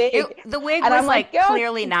 yes. Wig. The wig and was I'm like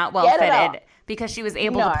clearly not well fitted. Because she was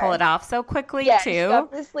able to pull it off so quickly, too. She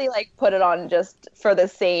obviously put it on just for the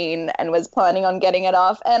scene and was planning on getting it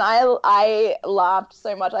off. And I laughed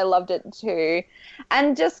so much. I loved it too.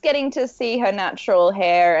 And just getting to see her natural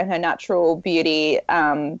hair and her natural beauty,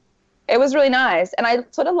 it was really nice. And I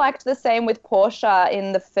sort of liked the same with Portia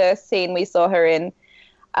in the first scene we saw her in.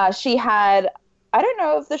 She had, I don't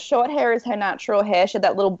know if the short hair is her natural hair. She had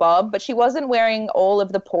that little bob, but she wasn't wearing all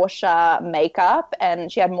of the Portia makeup,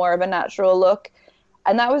 and she had more of a natural look.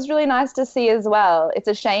 And that was really nice to see as well. It's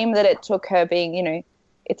a shame that it took her being,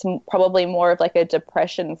 it's probably more of a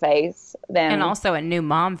depression face than... And also a new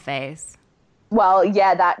mom face. Well,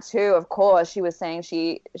 yeah, that too, of course. She was saying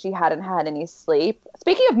she hadn't had any sleep.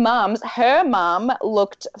 Speaking of mums, her mum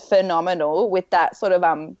looked phenomenal with that sort of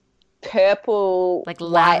purple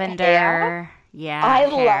lavender hair. Yeah, I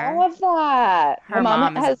hair. love that. Her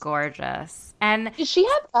mom is gorgeous. And does she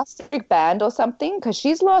have gastric band or something? Because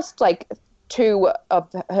she's lost 2 of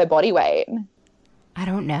her body weight. I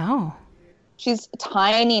don't know. She's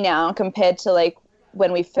tiny now compared to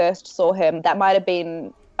when we first saw her. That might have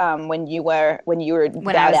been when I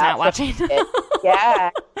was not watching. Yeah,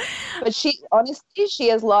 but she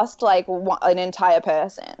has lost an entire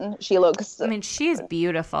person. She looks. I mean, she's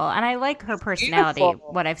beautiful, and I like her personality.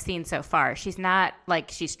 Beautiful. What I've seen so far, she's not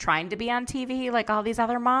she's trying to be on TV like all these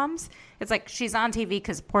other moms. It's she's on TV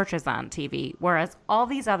because Portia's on TV, whereas all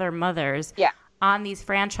these other mothers on these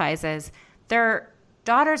franchises, their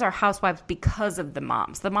daughters are housewives because of the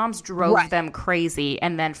moms. The moms drove them crazy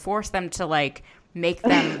and then forced them to make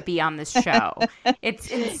them be on this show. It's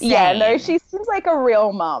insane. Yeah, no, she seems like a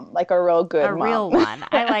real mom, a real good mom. A real one.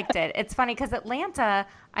 I liked it. It's funny because Atlanta,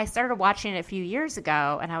 I started watching it a few years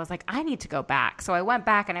ago, and I was like, I need to go back. So I went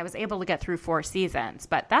back, and I was able to get through 4 seasons.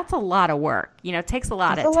 But that's a lot of work. It takes a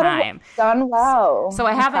lot of time. Done well. So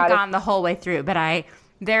I haven't gone the whole way through, but I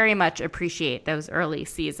very much appreciate those early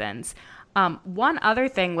seasons. One other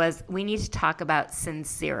thing was we need to talk about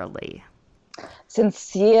Sincerely.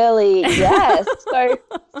 Sincerely, yes. So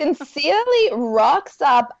Sincerely rocks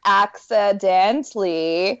up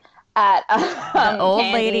accidentally at the old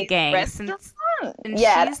lady gang. Restaurant. And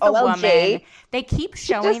she's the woman. They keep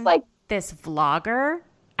showing this vlogger.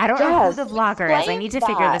 I don't know who the vlogger is. I need to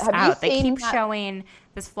figure this out. They keep showing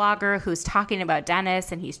this vlogger who's talking about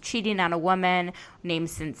Dennis, and he's cheating on a woman named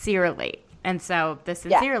Sincerely. And so the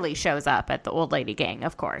Sincerely shows up at the old lady gang,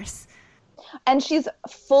 of course. And she's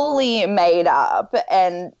fully made up,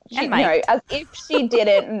 and she, as if she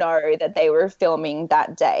didn't know that they were filming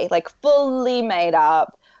that day. Fully made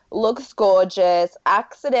up, looks gorgeous,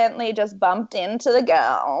 accidentally just bumped into the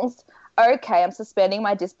girls. Okay, I'm suspending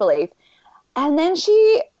my disbelief. And then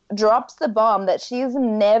she drops the bomb that she's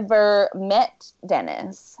never met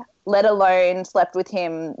Dennis, let alone slept with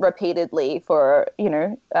him repeatedly for,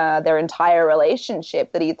 their entire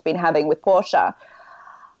relationship that he's been having with Portia.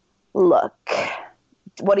 Look,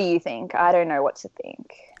 what do you think? I don't know what to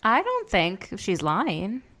think. I don't think she's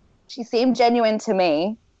lying. She seemed genuine to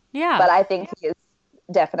me. Yeah. But I think he is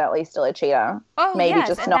definitely still a cheater. Oh, maybe yes,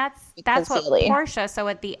 just and not that's what silly. Portia, so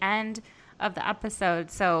at the end of the episode,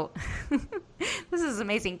 so this is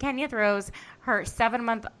amazing. Kenya throws her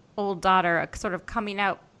 7-month-old daughter a sort of coming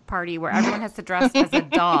out party where everyone has to dress as a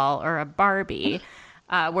doll or a Barbie.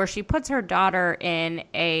 Where she puts her daughter in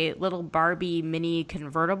a little Barbie mini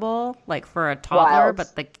convertible, for a toddler,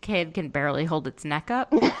 but the kid can barely hold its neck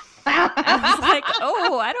up. I was like,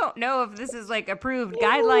 I don't know if this is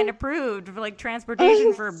guideline approved for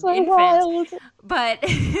transportation for infants. Wild. But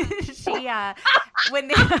she,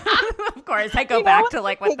 when of course, I go back to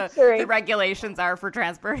what the regulations are for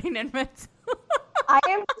transporting infants. I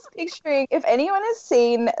am just picturing, if anyone has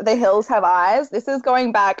seen The Hills Have Eyes, this is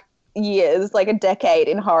going back years, a decade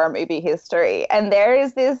in horror movie history, and there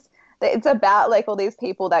is this it's about like all these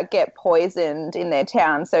people that get poisoned in their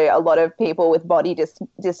town. So a lot of people with body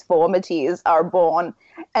disformities are born,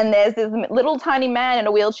 and there's this little tiny man in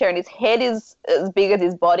a wheelchair, and his head is as big as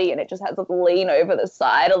his body, and it just has to lean over the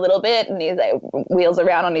side a little bit, and he like, wheels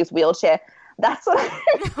around on his wheelchair. That's what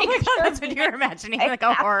that's what you're imagining, like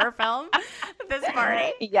a horror film. This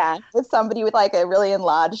party, yeah, with somebody with like a really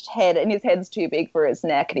enlarged head, and his head's too big for his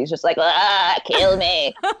neck, and he's just like, kill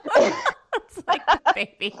me. It's like a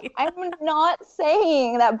baby. I'm not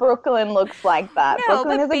saying that Brooklyn looks like that. No,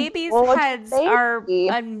 Brooklyn but is babies' heads are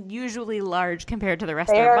unusually large compared to the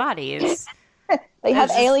rest of their bodies. They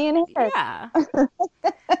have alien hair. Yeah.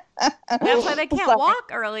 That's why they can't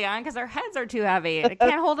walk early on, because their heads are too heavy. They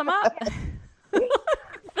can't hold them up.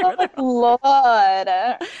 Oh, Lord.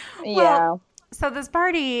 Yeah. So this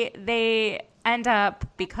party, they end up,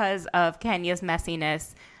 because of Kenya's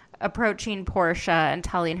messiness, approaching Portia and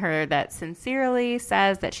telling her that sincerely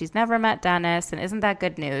says that she's never met Dennis, and isn't that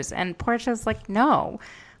good news? And Portia's like, no,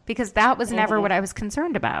 because that was never what I was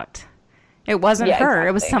concerned about. It wasn't her. Exactly.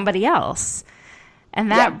 It was somebody else. And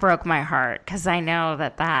that broke my heart, because I know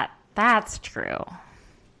that's true.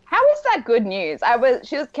 How is that good news?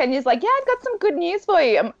 Kenya's like, yeah, I've got some good news for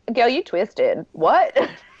you. Girl, you twisted. What?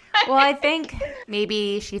 Well, I think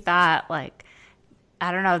maybe she thought, like,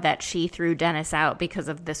 I don't know, that she threw Dennis out because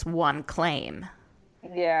of this one claim.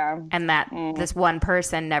 Yeah. And that this one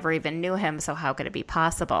person never even knew him, so how could it be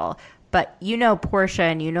possible? But you know Portia,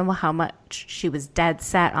 and you know how much she was dead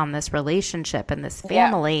set on this relationship and this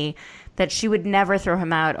family, that she would never throw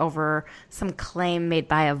him out over some claim made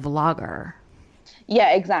by a vlogger.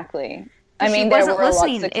 Yeah, exactly. I mean, there were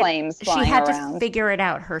lots of claims flying around. She had to figure it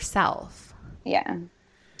out herself. Yeah.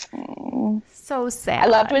 So sad. I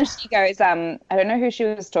loved when she goes, I don't know who she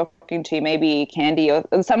was talking to, maybe Candy, or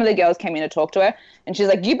some of the girls came in to talk to her, and she's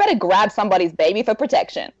like, you better grab somebody's baby for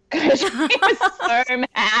protection. Because she was so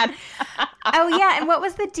mad. Oh, yeah, and what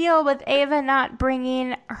was the deal with Ava not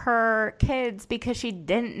bringing her kids because she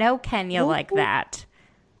didn't know Kenya like that?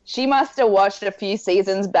 She must have watched a few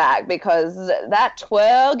seasons back, because that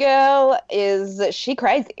twirl girl she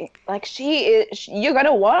crazy. Like you're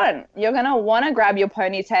gonna want to grab your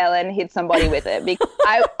ponytail and hit somebody with it. Because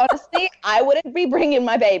I wouldn't be bringing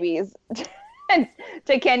my babies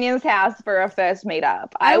to Kenya's house for a first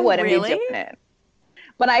meetup. I wouldn't be doing it.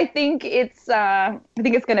 But I think it's going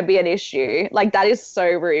to be an issue. Like, that is so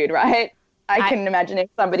rude, right? I can imagine if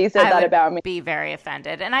somebody said that about me. I would be very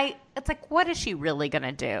offended. And it's like, what is she really going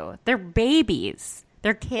to do? They're babies.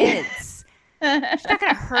 They're kids. She's not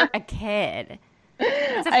going to hurt a kid.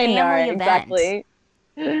 It's a family event. Exactly.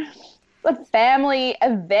 It's a family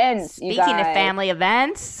event, Speaking of family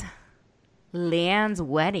events, Leanne's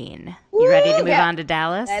wedding. You ready to move on to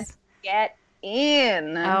Dallas? Let's get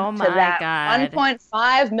in. Oh, my God.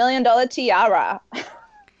 $1.5 million tiara.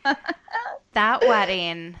 That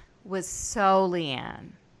wedding was so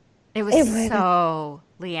Leanne. It was so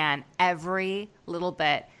Leanne. Every little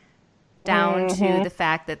bit, down to the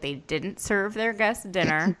fact that they didn't serve their guests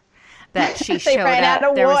dinner, that she showed ran up. Out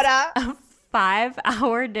of there water. was a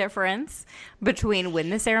 5-hour difference between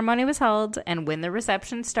when the ceremony was held and when the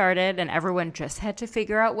reception started, and everyone just had to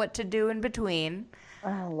figure out what to do in between.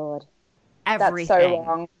 Oh, Lord. Everything. That's so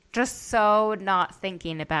wrong. Just so not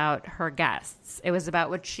thinking about her guests. It was about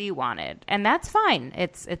what she wanted. And that's fine.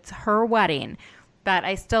 It's her wedding. But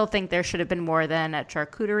I still think there should have been more than a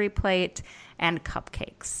charcuterie plate and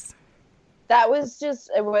cupcakes. That was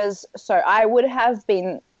so I would have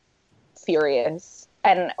been furious.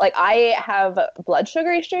 And like, I have blood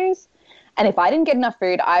sugar issues. And if I didn't get enough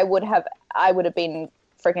food, I would have been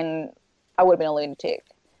a lunatic.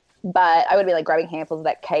 But I would be like grabbing handfuls of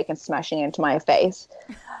that cake and smashing it into my face.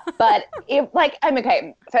 But I'm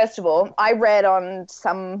okay. First of all, I read on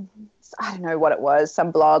I don't know what it was,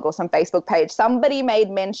 some blog or some Facebook page, somebody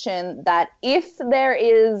made mention that if there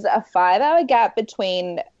is a 5-hour gap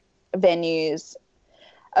between venues,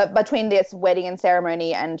 between this wedding and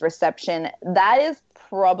ceremony and reception, that is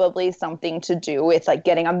probably something to do with like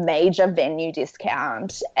getting a major venue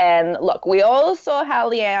discount. And look, we all saw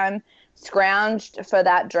how Leanne scrounged for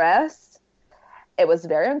that dress. It was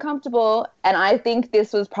very uncomfortable. And I think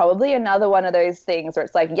this was probably another one of those things where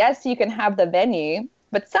it's like, yes, you can have the venue,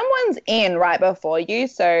 but someone's in right before you.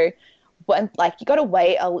 So you got to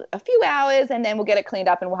wait a few hours, and then we'll get it cleaned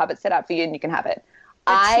up and we'll have it set up for you and you can have it.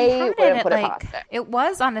 I wouldn't put it past it. It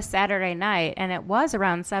was on a Saturday night, and it was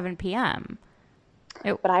around 7 p.m.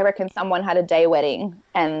 But I reckon someone had a day wedding,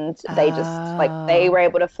 and they just they were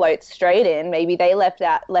able to float straight in. Maybe they left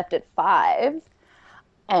at 5.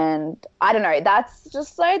 And I don't know, that's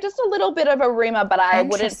just a little bit of a rumor, but I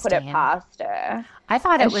wouldn't put it past her. I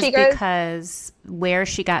thought it was because where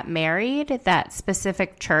she got married, that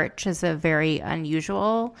specific church is a very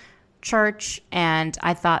unusual church, and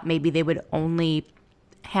I thought maybe they would only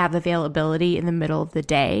have availability in the middle of the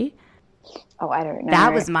day. Oh, I don't know.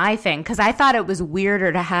 That was my thing, because I thought it was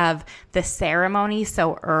weirder to have the ceremony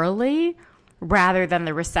so early rather than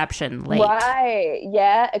the reception late. Right.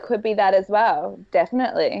 Yeah, it could be that as well.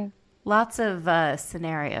 Definitely. Lots of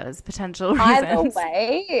scenarios, potential reasons. Either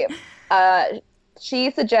way,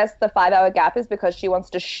 she suggests the 5-hour gap is because she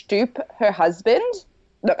wants to stoop her husband.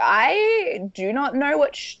 Look, I do not know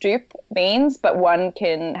what stoop means, but one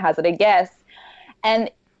can hazard a guess.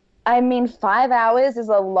 And I mean, 5 hours is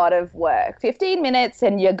a lot of work. 15 minutes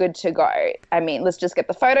and you're good to go. I mean, let's just get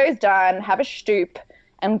the photos done, have a stoop,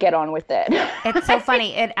 and get on with it. It's so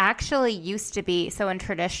funny. It actually used to be, so in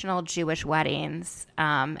traditional Jewish weddings,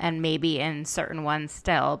 and maybe in certain ones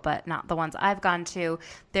still, but not the ones I've gone to,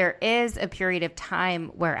 there is a period of time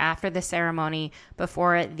where after the ceremony,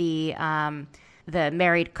 before the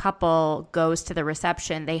married couple goes to the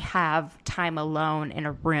reception, they have time alone in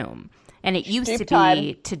a room. And it used to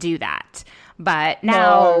be to do that. But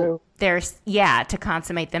now there's, to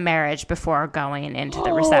consummate the marriage before going into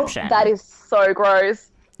the reception. That is so gross.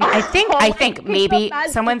 I think maybe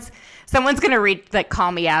someone's gonna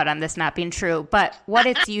call me out on this not being true. But what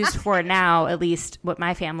it's used for now, at least what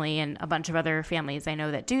my family and a bunch of other families I know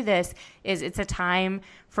that do this, is it's a time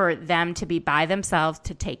for them to be by themselves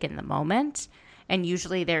to take in the moment. And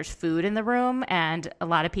usually there's food in the room, and a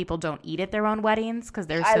lot of people don't eat at their own weddings because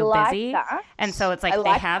they're so busy. That. And so it's like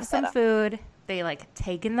they have some food, they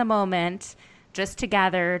take in the moment just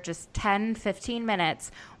together, just 10, 15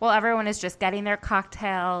 minutes, while everyone is just getting their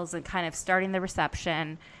cocktails and kind of starting the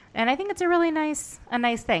reception. And I think it's a really nice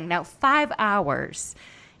thing. Now, 5 hours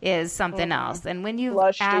is something else. And when you've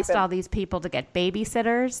asked all these people to get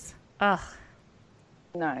babysitters, no.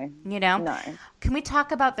 No. Can we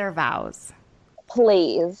talk about their vows?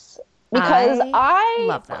 Please. Because I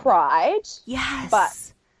love them. Cried. Yes.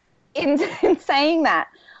 But in saying that,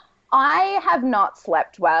 I have not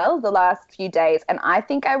slept well the last few days, and I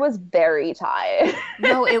think I was very tired.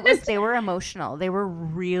 No, they were emotional. They were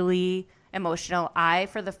really emotional. I,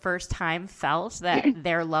 for the first time, felt that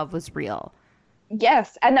their love was real.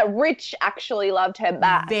 Yes, and that Rich actually loved her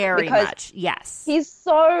back. Very much, yes. He's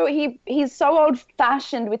so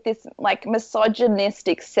old-fashioned with this,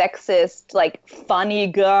 misogynistic, sexist, funny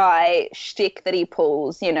guy shtick that he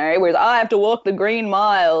pulls, whereas I have to walk the green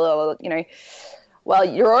mile, or, well,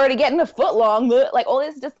 you're already getting a foot long, all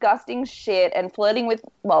this disgusting shit, and flirting with,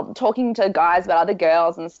 talking to guys about other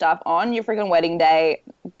girls and stuff on your freaking wedding day.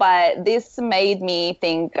 But this made me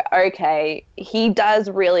think, okay, he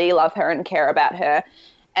does really love her and care about her.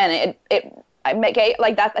 And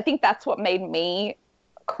I think that's what made me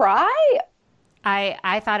cry.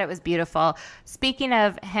 I thought it was beautiful. Speaking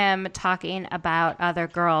of him talking about other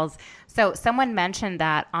girls, so someone mentioned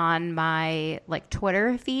that on my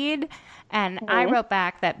Twitter feed, and I wrote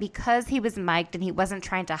back that because he was mic'd and he wasn't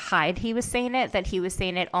trying to hide he was saying it, that he was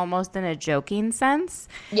saying it almost in a joking sense.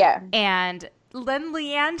 Yeah. And then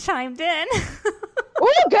Leanne chimed in.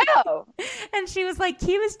 Ooh, go! And she was like,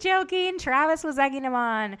 he was joking. Travis was egging him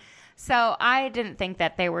on. So I didn't think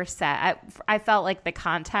that they were set. I felt like the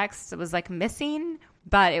context was missing,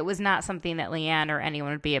 but it was not something that Leanne or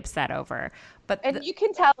anyone would be upset over. But you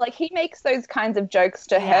can tell, he makes those kinds of jokes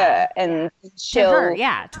to her, and she'll, to her,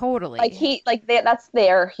 yeah, totally. That's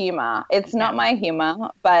their humor. It's not my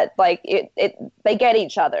humor, but they get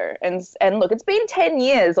each other, and look, it's been 10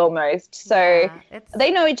 years almost, so they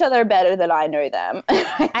know each other better than I know them.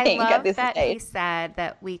 I think love at this that stage. He said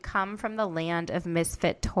that we come from the land of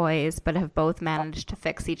misfit toys, but have both managed to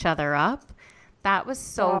fix each other up. That was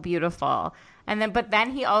so beautiful. But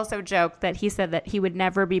then he also joked that he said that he would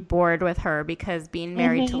never be bored with her because being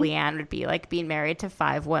married to Leanne would be like being married to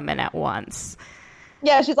 5 women at once.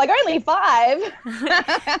 Yeah, she's like, only 5.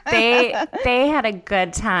 They had a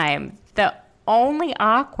good time. The only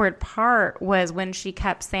awkward part was when she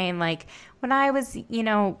kept saying, when I was,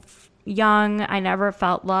 young, I never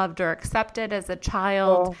felt loved or accepted as a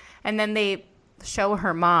child. Oh. And then they show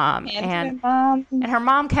her mom, and her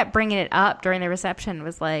mom kept bringing it up during the reception.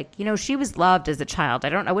 Was like, she was loved as a child.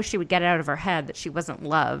 I wish she would get it out of her head that she wasn't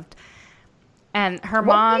loved. And her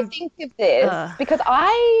mom. What do you think of this? Because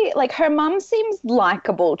her mom seems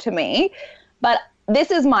likable to me, but this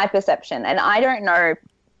is my perception, and I don't know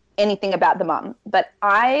anything about the mom, but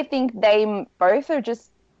I think they both are just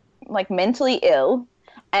mentally ill,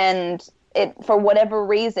 and for whatever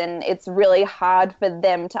reason, it's really hard for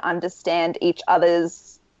them to understand each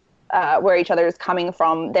other's where each other is coming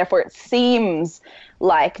from. Therefore, it seems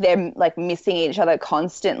like they're like missing each other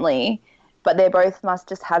constantly, but they both must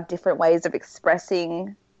just have different ways of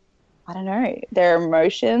expressing, I don't know, their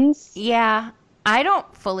emotions. Yeah, I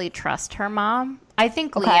don't fully trust her mom. I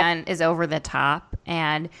think Leanne is over the top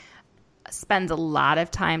and spends a lot of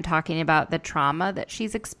time talking about the trauma that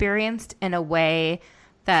she's experienced in a way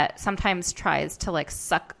that sometimes tries to like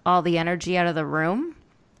suck all the energy out of the room.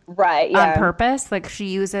 Right, yeah. On purpose. Like she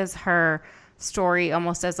uses her story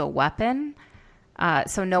almost as a weapon.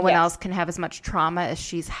 So no one else can have as much trauma as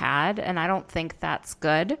she's had. And I don't think that's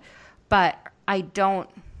good. But I don't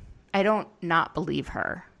not believe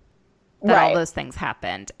her that all those things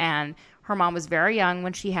happened. And her mom was very young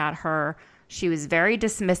when she had her. She was very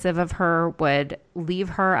dismissive of her, would leave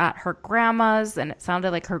her at her grandma's. And it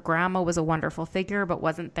sounded like her grandma was a wonderful figure, but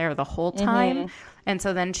wasn't there the whole time. Mm-hmm. And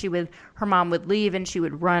so then her mom would leave and she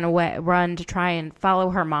would run to try and follow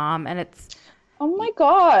her mom. And it's, oh my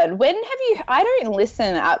God, I don't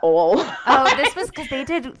listen at all. Oh, this was because they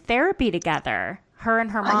did therapy together. Her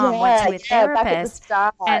and her mom went to a therapist. Back at the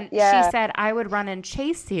start. And she said, I would run and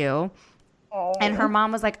chase you. Oh. And her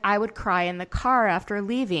mom was like, I would cry in the car after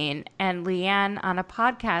leaving. And Leanne on a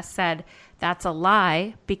podcast said, that's a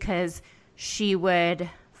lie, because she would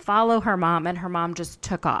follow her mom and her mom just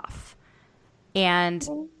took off. And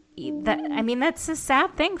that's a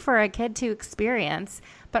sad thing for a kid to experience.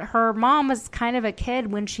 But her mom was kind of a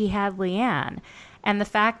kid when she had Leanne. And the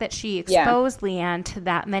fact that she exposed Leanne to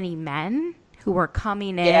that many men who were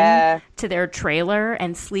coming in to their trailer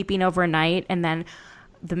and sleeping overnight, and then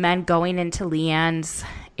the men going into Leanne's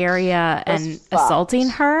area and assaulting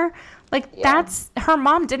her. Like, that's, her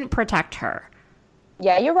mom didn't protect her.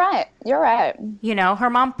 Yeah, you're right. You're right. You know,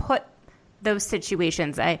 her mom put those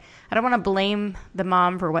situations. I don't want to blame the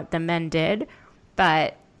mom for what the men did,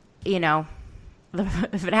 but, you know,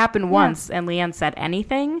 if it happened once and Leanne said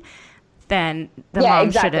anything, then the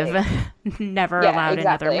mom should have never allowed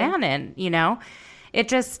another man in, you know?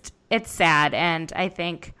 It's sad, and I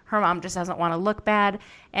think her mom just doesn't want to look bad,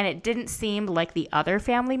 and it didn't seem like the other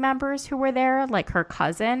family members who were there, like her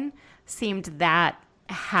cousin, seemed that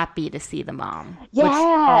happy to see the mom, which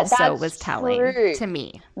also was telling to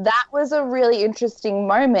me. That was a really interesting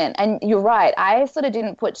moment, and you're right. I sort of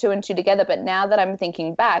didn't put two and two together, but now that I'm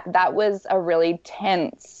thinking back, that was a really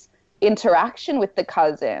tense interaction with the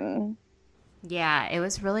cousin. Yeah, it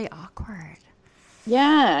was really awkward.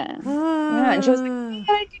 Yeah. And she was like, I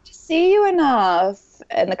don't get to see you enough.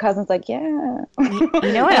 And the cousin's like, yeah.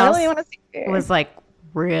 You know what else was like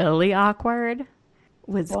really awkward?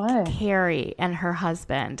 Was Carrie and her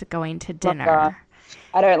husband going to dinner.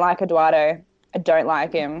 I don't like Eduardo. I don't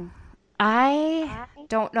like him. I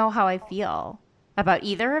don't know how I feel about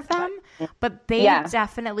either of them, but they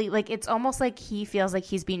definitely, like, it's almost like he feels like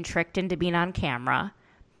he's being tricked into being on camera,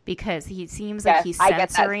 because he seems like he's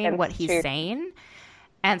censoring what he's saying.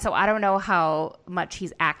 And so I don't know how much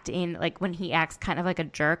he's acting, like when he acts kind of like a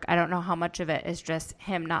jerk, I don't know how much of it is just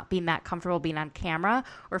him not being that comfortable being on camera,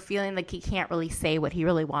 or feeling like he can't really say what he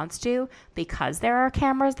really wants to because there are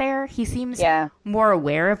cameras there. He seems more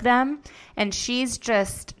aware of them. And she's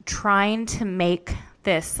just trying to make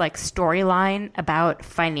this like storyline about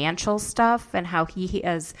financial stuff and how he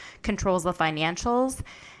controls the financials.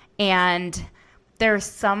 And there's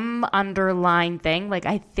some underlying thing, like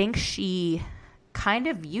I think she kind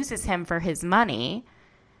of uses him for his money.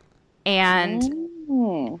 And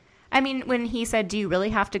I mean, when he said, do you really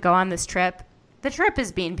have to go on this trip? The trip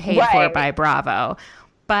is being paid for by Bravo,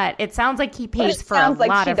 but it sounds like he pays for a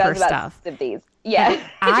lot of her stuff. Yeah.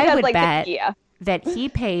 I would bet that he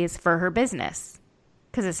pays for her business,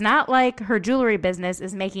 because it's not like her jewelry business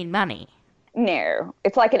is making money. No,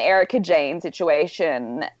 it's like an Erica Jane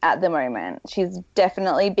situation at the moment. She's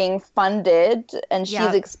definitely being funded, and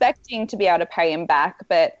she's expecting to be able to pay him back.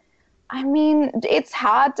 But, I mean, it's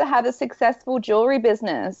hard to have a successful jewelry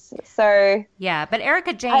business. So yeah, but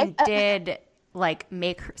Erica Jane did, like,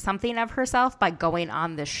 make something of herself by going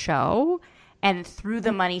on the show. And through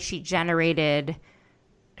the money she generated,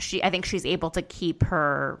 I think she's able to keep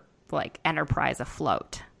her, like, enterprise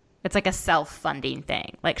afloat. It's like a self-funding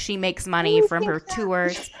thing. Like, she makes money from her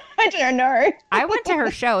tours. I don't know. I went to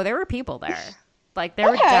her show. There were people there. Like,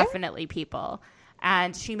 there were definitely people.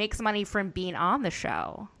 And she makes money from being on the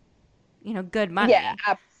show. You know, good money. Yeah,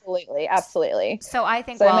 absolutely. Absolutely. So I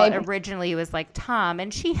think, originally it was like Tom,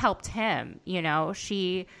 and she helped him. You know,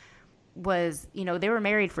 she was, you know, they were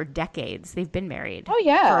married for decades. They've been married. Oh,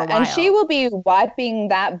 yeah. For a while. And she will be wiping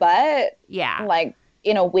that butt. Yeah. Like,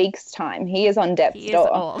 in a week's time. He is on death's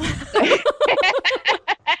door. He is old.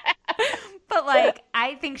 But like,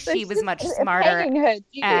 I think she was much smarter. Paying her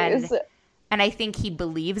dues. And I think he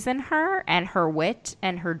believes in her and her wit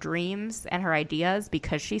and her dreams and her ideas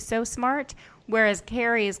because she's so smart. Whereas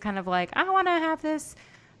Carrie is kind of like, I want to have this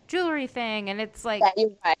jewelry thing. And it's like, Yeah,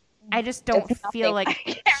 you're right. I just don't feel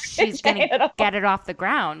like she's going to get it off the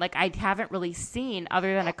ground. Like, I haven't really seen,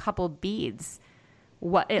 other than a couple beads,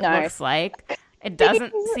 what it looks like. It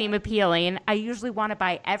doesn't seem appealing. I usually want to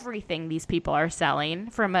buy everything these people are selling,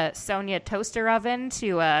 from a Sonia toaster oven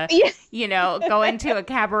to go into a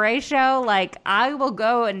cabaret show. Like, I will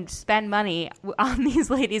go and spend money on these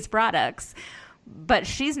ladies' products, but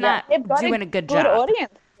she's not doing a good job.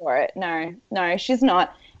 Audience for it. No, she's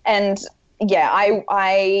not. And yeah,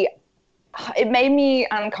 I it made me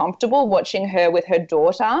uncomfortable watching her with her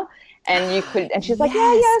daughter, and she's like,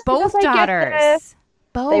 yes, both daughters,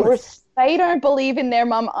 both. They don't believe in their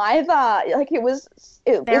mum either. Like,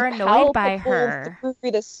 they're annoyed by her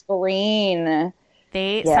through the screen.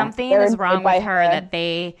 Something is wrong with her that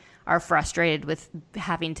they are frustrated with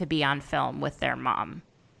having to be on film with their mom.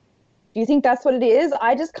 Do you think that's what it is?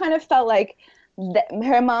 I just kind of felt like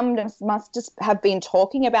her mum must just have been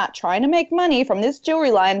talking about trying to make money from this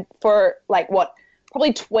jewelry line for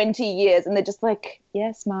probably 20 years. And they're just like,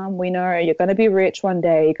 yes, Mum, we know you're going to be rich one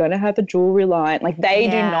day. You're going to have a jewelry line. Like, they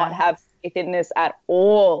do not have faith in this at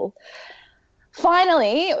all.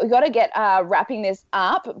 Finally, we got to get wrapping this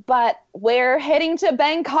up, but we're heading to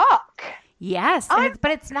Bangkok. Yes, but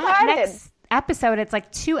it's not next episode. It's like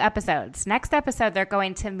 2 episodes. Next episode, they're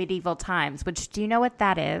going to medieval times, which, do you know what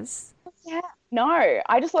that is? Yeah. No,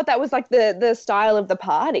 I just thought that was like the style of the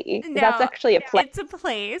party. No, that's actually a place. It's a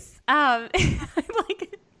place.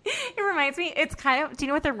 It reminds me, it's kind of, do you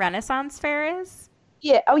know what the Renaissance Fair is?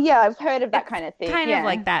 Yeah. Oh, yeah. I've heard of that kind of thing. Kind of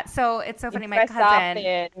like that. So it's so funny. My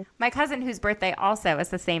cousin, whose birthday also is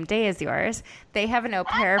the same day as yours, they have an au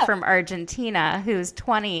pair from Argentina who's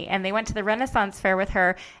 20, and they went to the Renaissance Fair with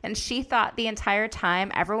her, and she thought the entire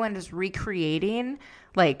time everyone was recreating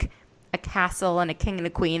like a castle and a king and a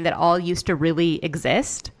queen that all used to really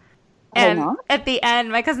exist. And at the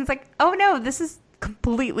end, my cousin's like, oh no, this is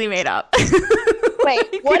completely made up.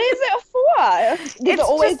 Wait, what is it for? Is it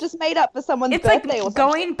always just made up for someone's birthday like or something?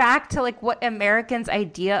 Going back to like what Americans'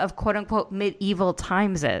 idea of quote unquote medieval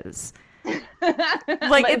times is.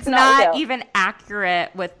 Like, it's not even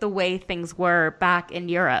accurate with the way things were back in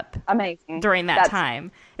Europe. Amazing. During that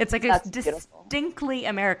time. It's like it's distinctly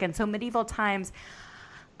American. So medieval times,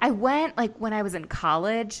 I went like when I was in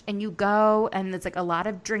college, and you go and there's like a lot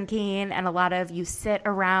of drinking and a lot of, you sit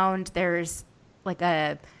around, there's like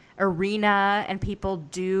a arena and people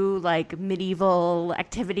do like medieval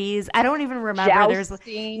activities. I don't even remember.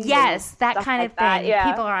 Jousting, there's that kind of thing. Yeah.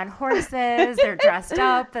 People are on horses, they're dressed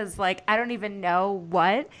up as like, I don't even know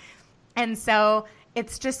what. And so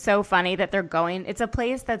it's just so funny that they're going. It's a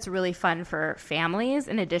place that's really fun for families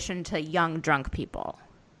in addition to young drunk people.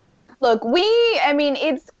 Look,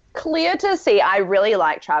 it's clear to see I really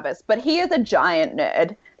like Travis, but he is a giant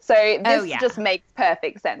nerd. So this just makes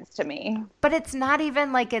perfect sense to me. But it's not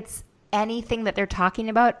even like it's anything that they're talking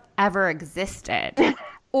about ever existed.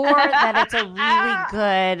 Or that it's a really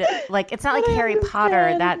good, like, it's not like Harry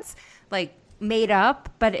Potter that's like made up,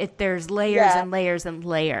 but there's layers and layers and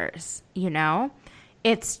layers, you know?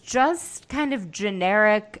 It's just kind of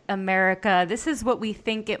generic America. This is what we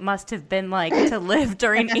think it must have been like to live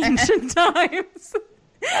during ancient times.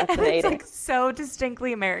 And it's like so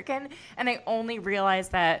distinctly American. And I only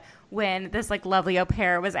realized that when this like lovely au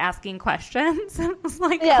pair was asking questions. I was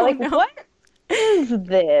like, what is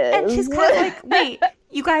this? And she's kind of like, wait,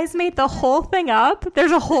 you guys made the whole thing up?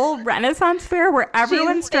 There's a whole Renaissance fair where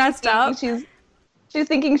everyone's dressed up. She's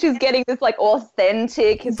thinking she's getting this like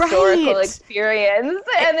authentic historical experience,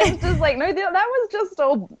 and it's just like, no, that was just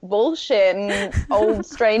all bullshit and old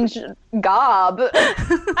strange garb.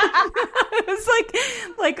 It was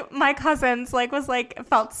like my cousins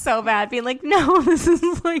felt so bad being like, no, this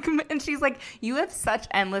is like, and she's like, you have such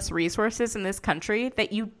endless resources in this country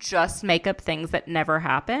that you just make up things that never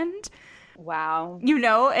happened. Wow. You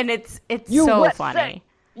know, and it's so funny.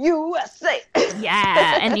 USA.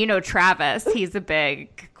 Yeah, and you know Travis, he's a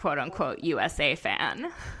big quote-unquote USA fan.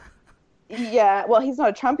 Yeah, well, he's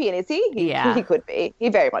not a Trumpian, is he? He could be. He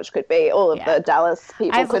very much could be. All of the Dallas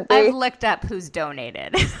people could be. I've looked up who's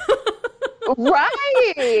donated.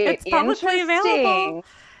 Right. It's publicly available.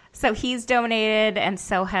 So he's donated, and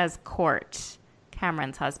so has Court,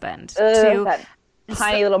 Cameron's husband. That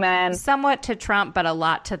tiny little man. Somewhat to Trump, but a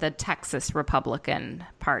lot to the Texas Republican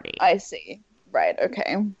Party. I see. Right,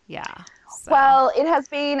 okay. Yeah. So. Well, it has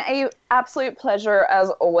been an absolute pleasure as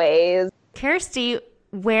always. Kirsty,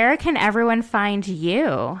 where can everyone find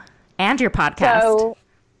you And your podcast. So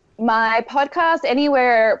my podcast,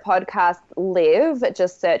 anywhere podcasts live,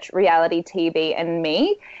 just search Reality TV and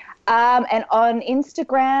Me. And on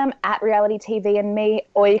Instagram at Reality TV and Me,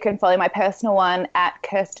 or you can follow my personal one at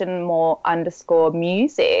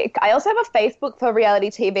KirstenMoore_music. I also have a Facebook for Reality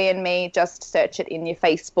TV and Me. Just search it in your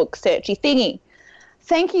Facebook searchy thingy.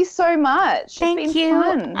 Thank you so much. Thank you.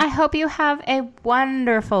 Fun. I hope you have a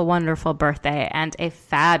wonderful, wonderful birthday and a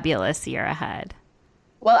fabulous year ahead.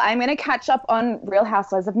 Well, I'm going to catch up on Real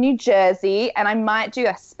Housewives of New Jersey, and I might do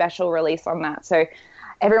a special release on that. So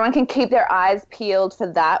everyone can keep their eyes peeled for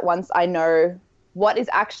that once I know what is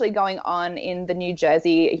actually going on in the New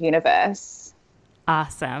Jersey universe.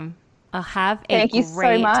 Awesome. I'll have a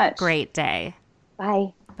great day.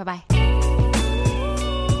 Bye. Bye-bye.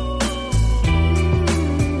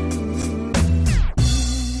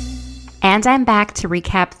 And I'm back to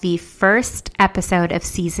recap the first episode of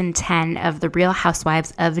season 10 of The Real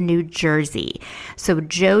Housewives of New Jersey. So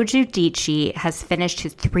Joe Giudice has finished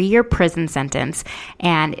his 3-year prison sentence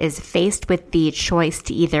and is faced with the choice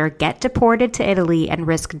to either get deported to Italy and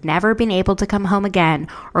risk never being able to come home again,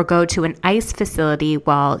 or go to an ICE facility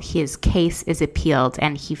while his case is appealed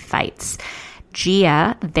and he fights.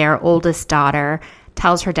 Gia, their oldest daughter,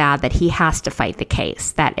 tells her dad that he has to fight the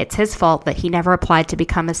case, that it's his fault that he never applied to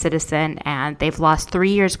become a citizen, and they've lost 3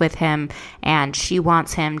 years with him, and she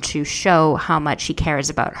wants him to show how much he cares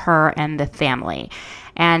about her and the family.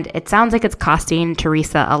 And it sounds like it's costing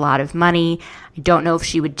Teresa a lot of money. I don't know if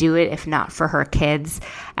she would do it if not for her kids.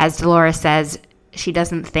 As Dolores says, she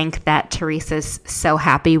doesn't think that Teresa's so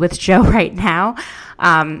happy with Joe right now.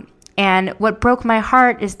 And what broke my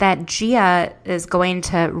heart is that Gia is going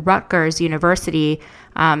to Rutgers University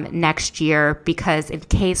next year because in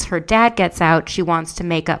case her dad gets out, she wants to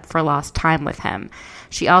make up for lost time with him.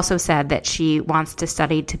 She also said that she wants to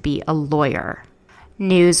study to be a lawyer.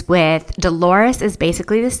 News with Dolores is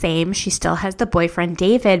basically the same. She still has the boyfriend,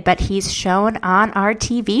 David, but he's shown on our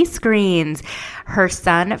TV screens. Her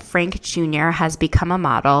son, Frank Jr., has become a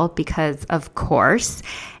model because, of course.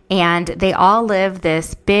 And they all live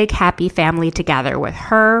this big, happy family together with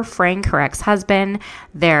her, Frank, her ex-husband,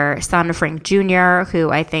 their son, Frank Jr.,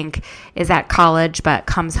 who I think is at college but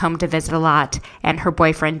comes home to visit a lot, and her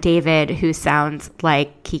boyfriend, David, who sounds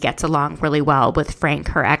like he gets along really well with Frank,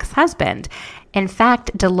 her ex-husband. In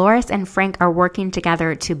fact, Dolores and Frank are working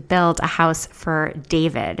together to build a house for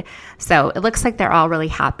David. So it looks like they're all really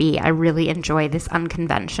happy. I really enjoy this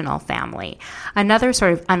unconventional family. Another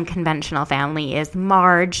sort of unconventional family is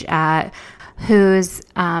Marge, whose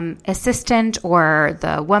assistant, or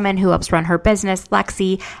the woman who helps run her business,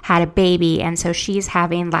 Lexi, had a baby, and so she's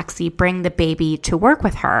having Lexi bring the baby to work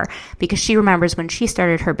with her because she remembers when she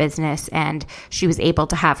started her business and she was able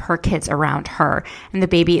to have her kids around her. And the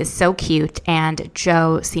baby is so cute, and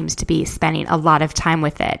Joe seems to be spending a lot of time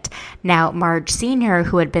with it. Now, Marge Sr.,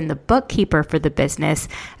 who had been the bookkeeper for the business,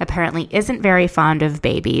 apparently isn't very fond of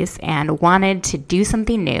babies and wanted to do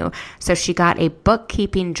something new, so she got a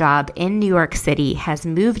bookkeeping job in New York City, has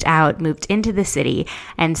moved into the city,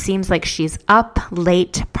 and seems like she's up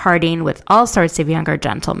late partying with all sorts of younger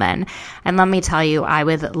gentlemen. And let me tell you, I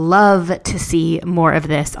would love to see more of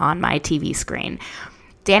this on my TV screen.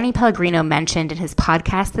 Danny Pellegrino mentioned in his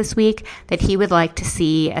podcast this week that he would like to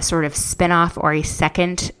see a sort of spinoff or a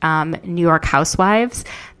second New York Housewives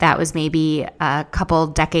that was maybe a couple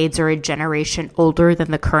decades or a generation older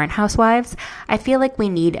than the current Housewives. I feel like we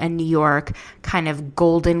need a New York kind of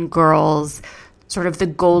Golden Girls, sort of the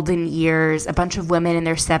golden years, a bunch of women in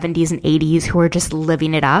their 70s and 80s who are just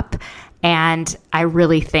living it up. And I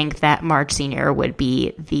really think that Marge Sr. would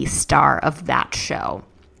be the star of that show.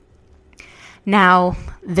 Now,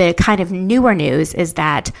 the kind of newer news is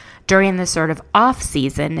that during the sort of off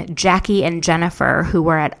season, Jackie and Jennifer, who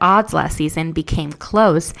were at odds last season, became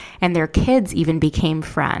close, and their kids even became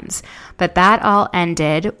friends. But that all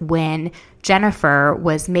ended when Jennifer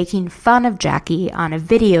was making fun of Jackie on a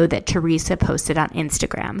video that Teresa posted on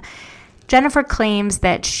Instagram. Jennifer claims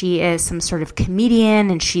that she is some sort of comedian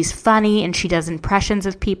and she's funny and she does impressions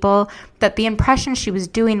of people, but the impression she was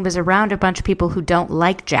doing was around a bunch of people who don't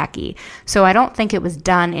like Jackie. So I don't think it was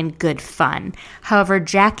done in good fun. However,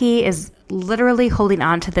 Jackie is literally holding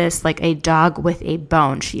on to this like a dog with a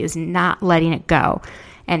bone. She is not letting it go.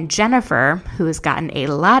 And Jennifer, who has gotten a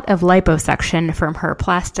lot of liposuction from her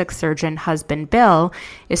plastic surgeon husband, Bill,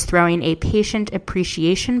 is throwing a patient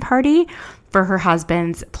appreciation party for her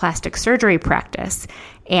husband's plastic surgery practice.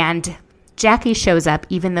 And Jackie shows up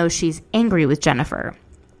even though she's angry with Jennifer.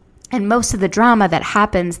 And most of the drama that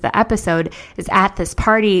happens, the episode, is at this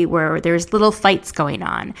party where there's little fights going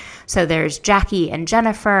on. So there's Jackie and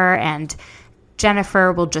Jennifer, and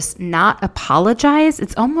Jennifer will just not apologize.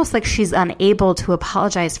 It's almost like she's unable to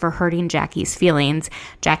apologize for hurting Jackie's feelings.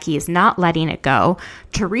 Jackie is not letting it go.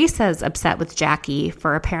 Teresa's upset with Jackie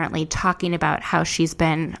for apparently talking about how she's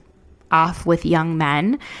been off with young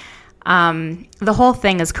men. The whole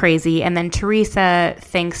thing is crazy. And then Teresa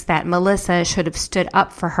thinks that Melissa should have stood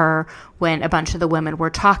up for her when a bunch of the women were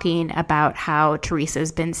talking about how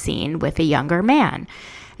Teresa's been seen with a younger man.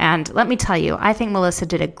 And let me tell you, I think Melissa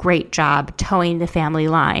did a great job towing the family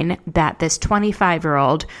line that this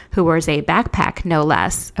 25-year-old who wears a backpack, no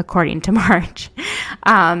less, according to Marge,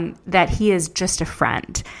 that he is just a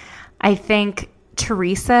friend. I think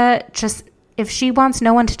Teresa just, if she wants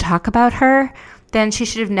no one to talk about her, then she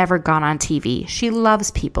should have never gone on TV. She loves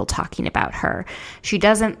people talking about her. She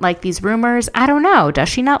doesn't like these rumors. I don't know. Does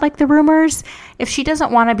she not like the rumors? If she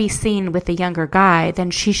doesn't want to be seen with a younger guy, then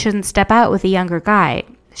she shouldn't step out with a younger guy.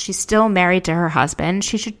 She's still married to her husband.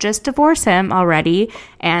 She should just divorce him already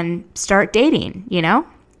and start dating, you know?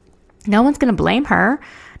 No one's going to blame her.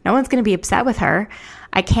 No one's going to be upset with her.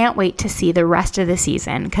 I can't wait to see the rest of the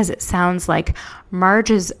season because it sounds like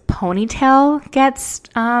Marge's ponytail gets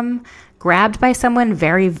grabbed by someone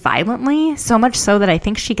very violently, so much so that I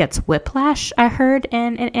think she gets whiplash, I heard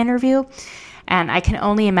in an interview. And I can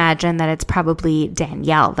only imagine that it's probably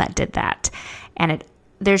Danielle that did that. And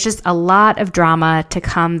there's just a lot of drama to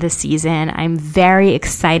come this season. I'm very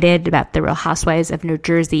excited about The Real Housewives of New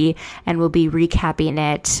Jersey, and we'll be recapping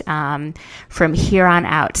it from here on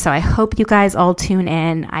out. So I hope you guys all tune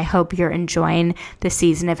in. I hope you're enjoying the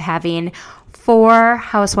season of having 4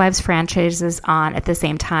 Housewives franchises on at the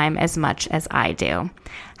same time as much as I do.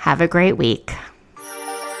 Have a great week.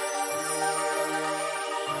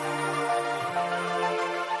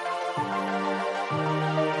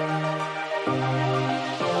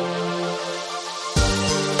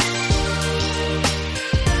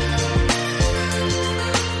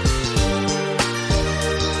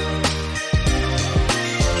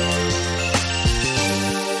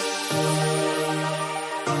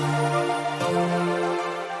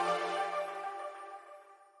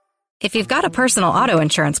 If you've got a personal auto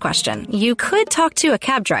insurance question, you could talk to a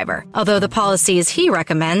cab driver. Although the policies he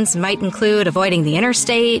recommends might include avoiding the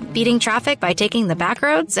interstate, beating traffic by taking the back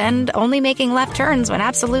roads, and only making left turns when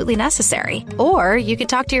absolutely necessary. Or you could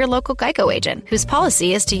talk to your local Geico agent, whose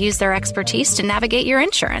policy is to use their expertise to navigate your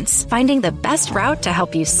insurance, finding the best route to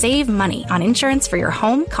help you save money on insurance for your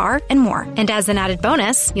home, car, and more. And as an added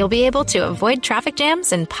bonus, you'll be able to avoid traffic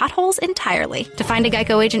jams and potholes entirely. To find a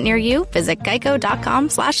Geico agent near you, visit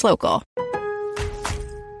geico.com/local.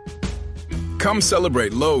 Come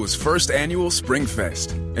celebrate Lowe's first annual Spring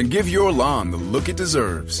Fest and give your lawn the look it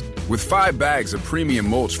deserves. With 5 bags of premium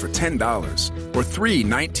mulch for $10 or 3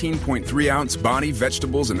 19.3-ounce Bonnie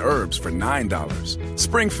vegetables and herbs for $9.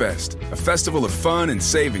 Spring Fest, a festival of fun and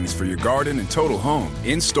savings for your garden and total home,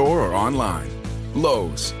 in-store or online.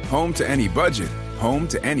 Lowe's, home to any budget, home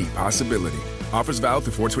to any possibility. Offers valid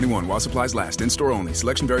through 4/21 while supplies last. In-store only.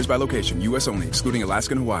 Selection varies by location. U.S. only, excluding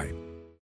Alaska and Hawaii.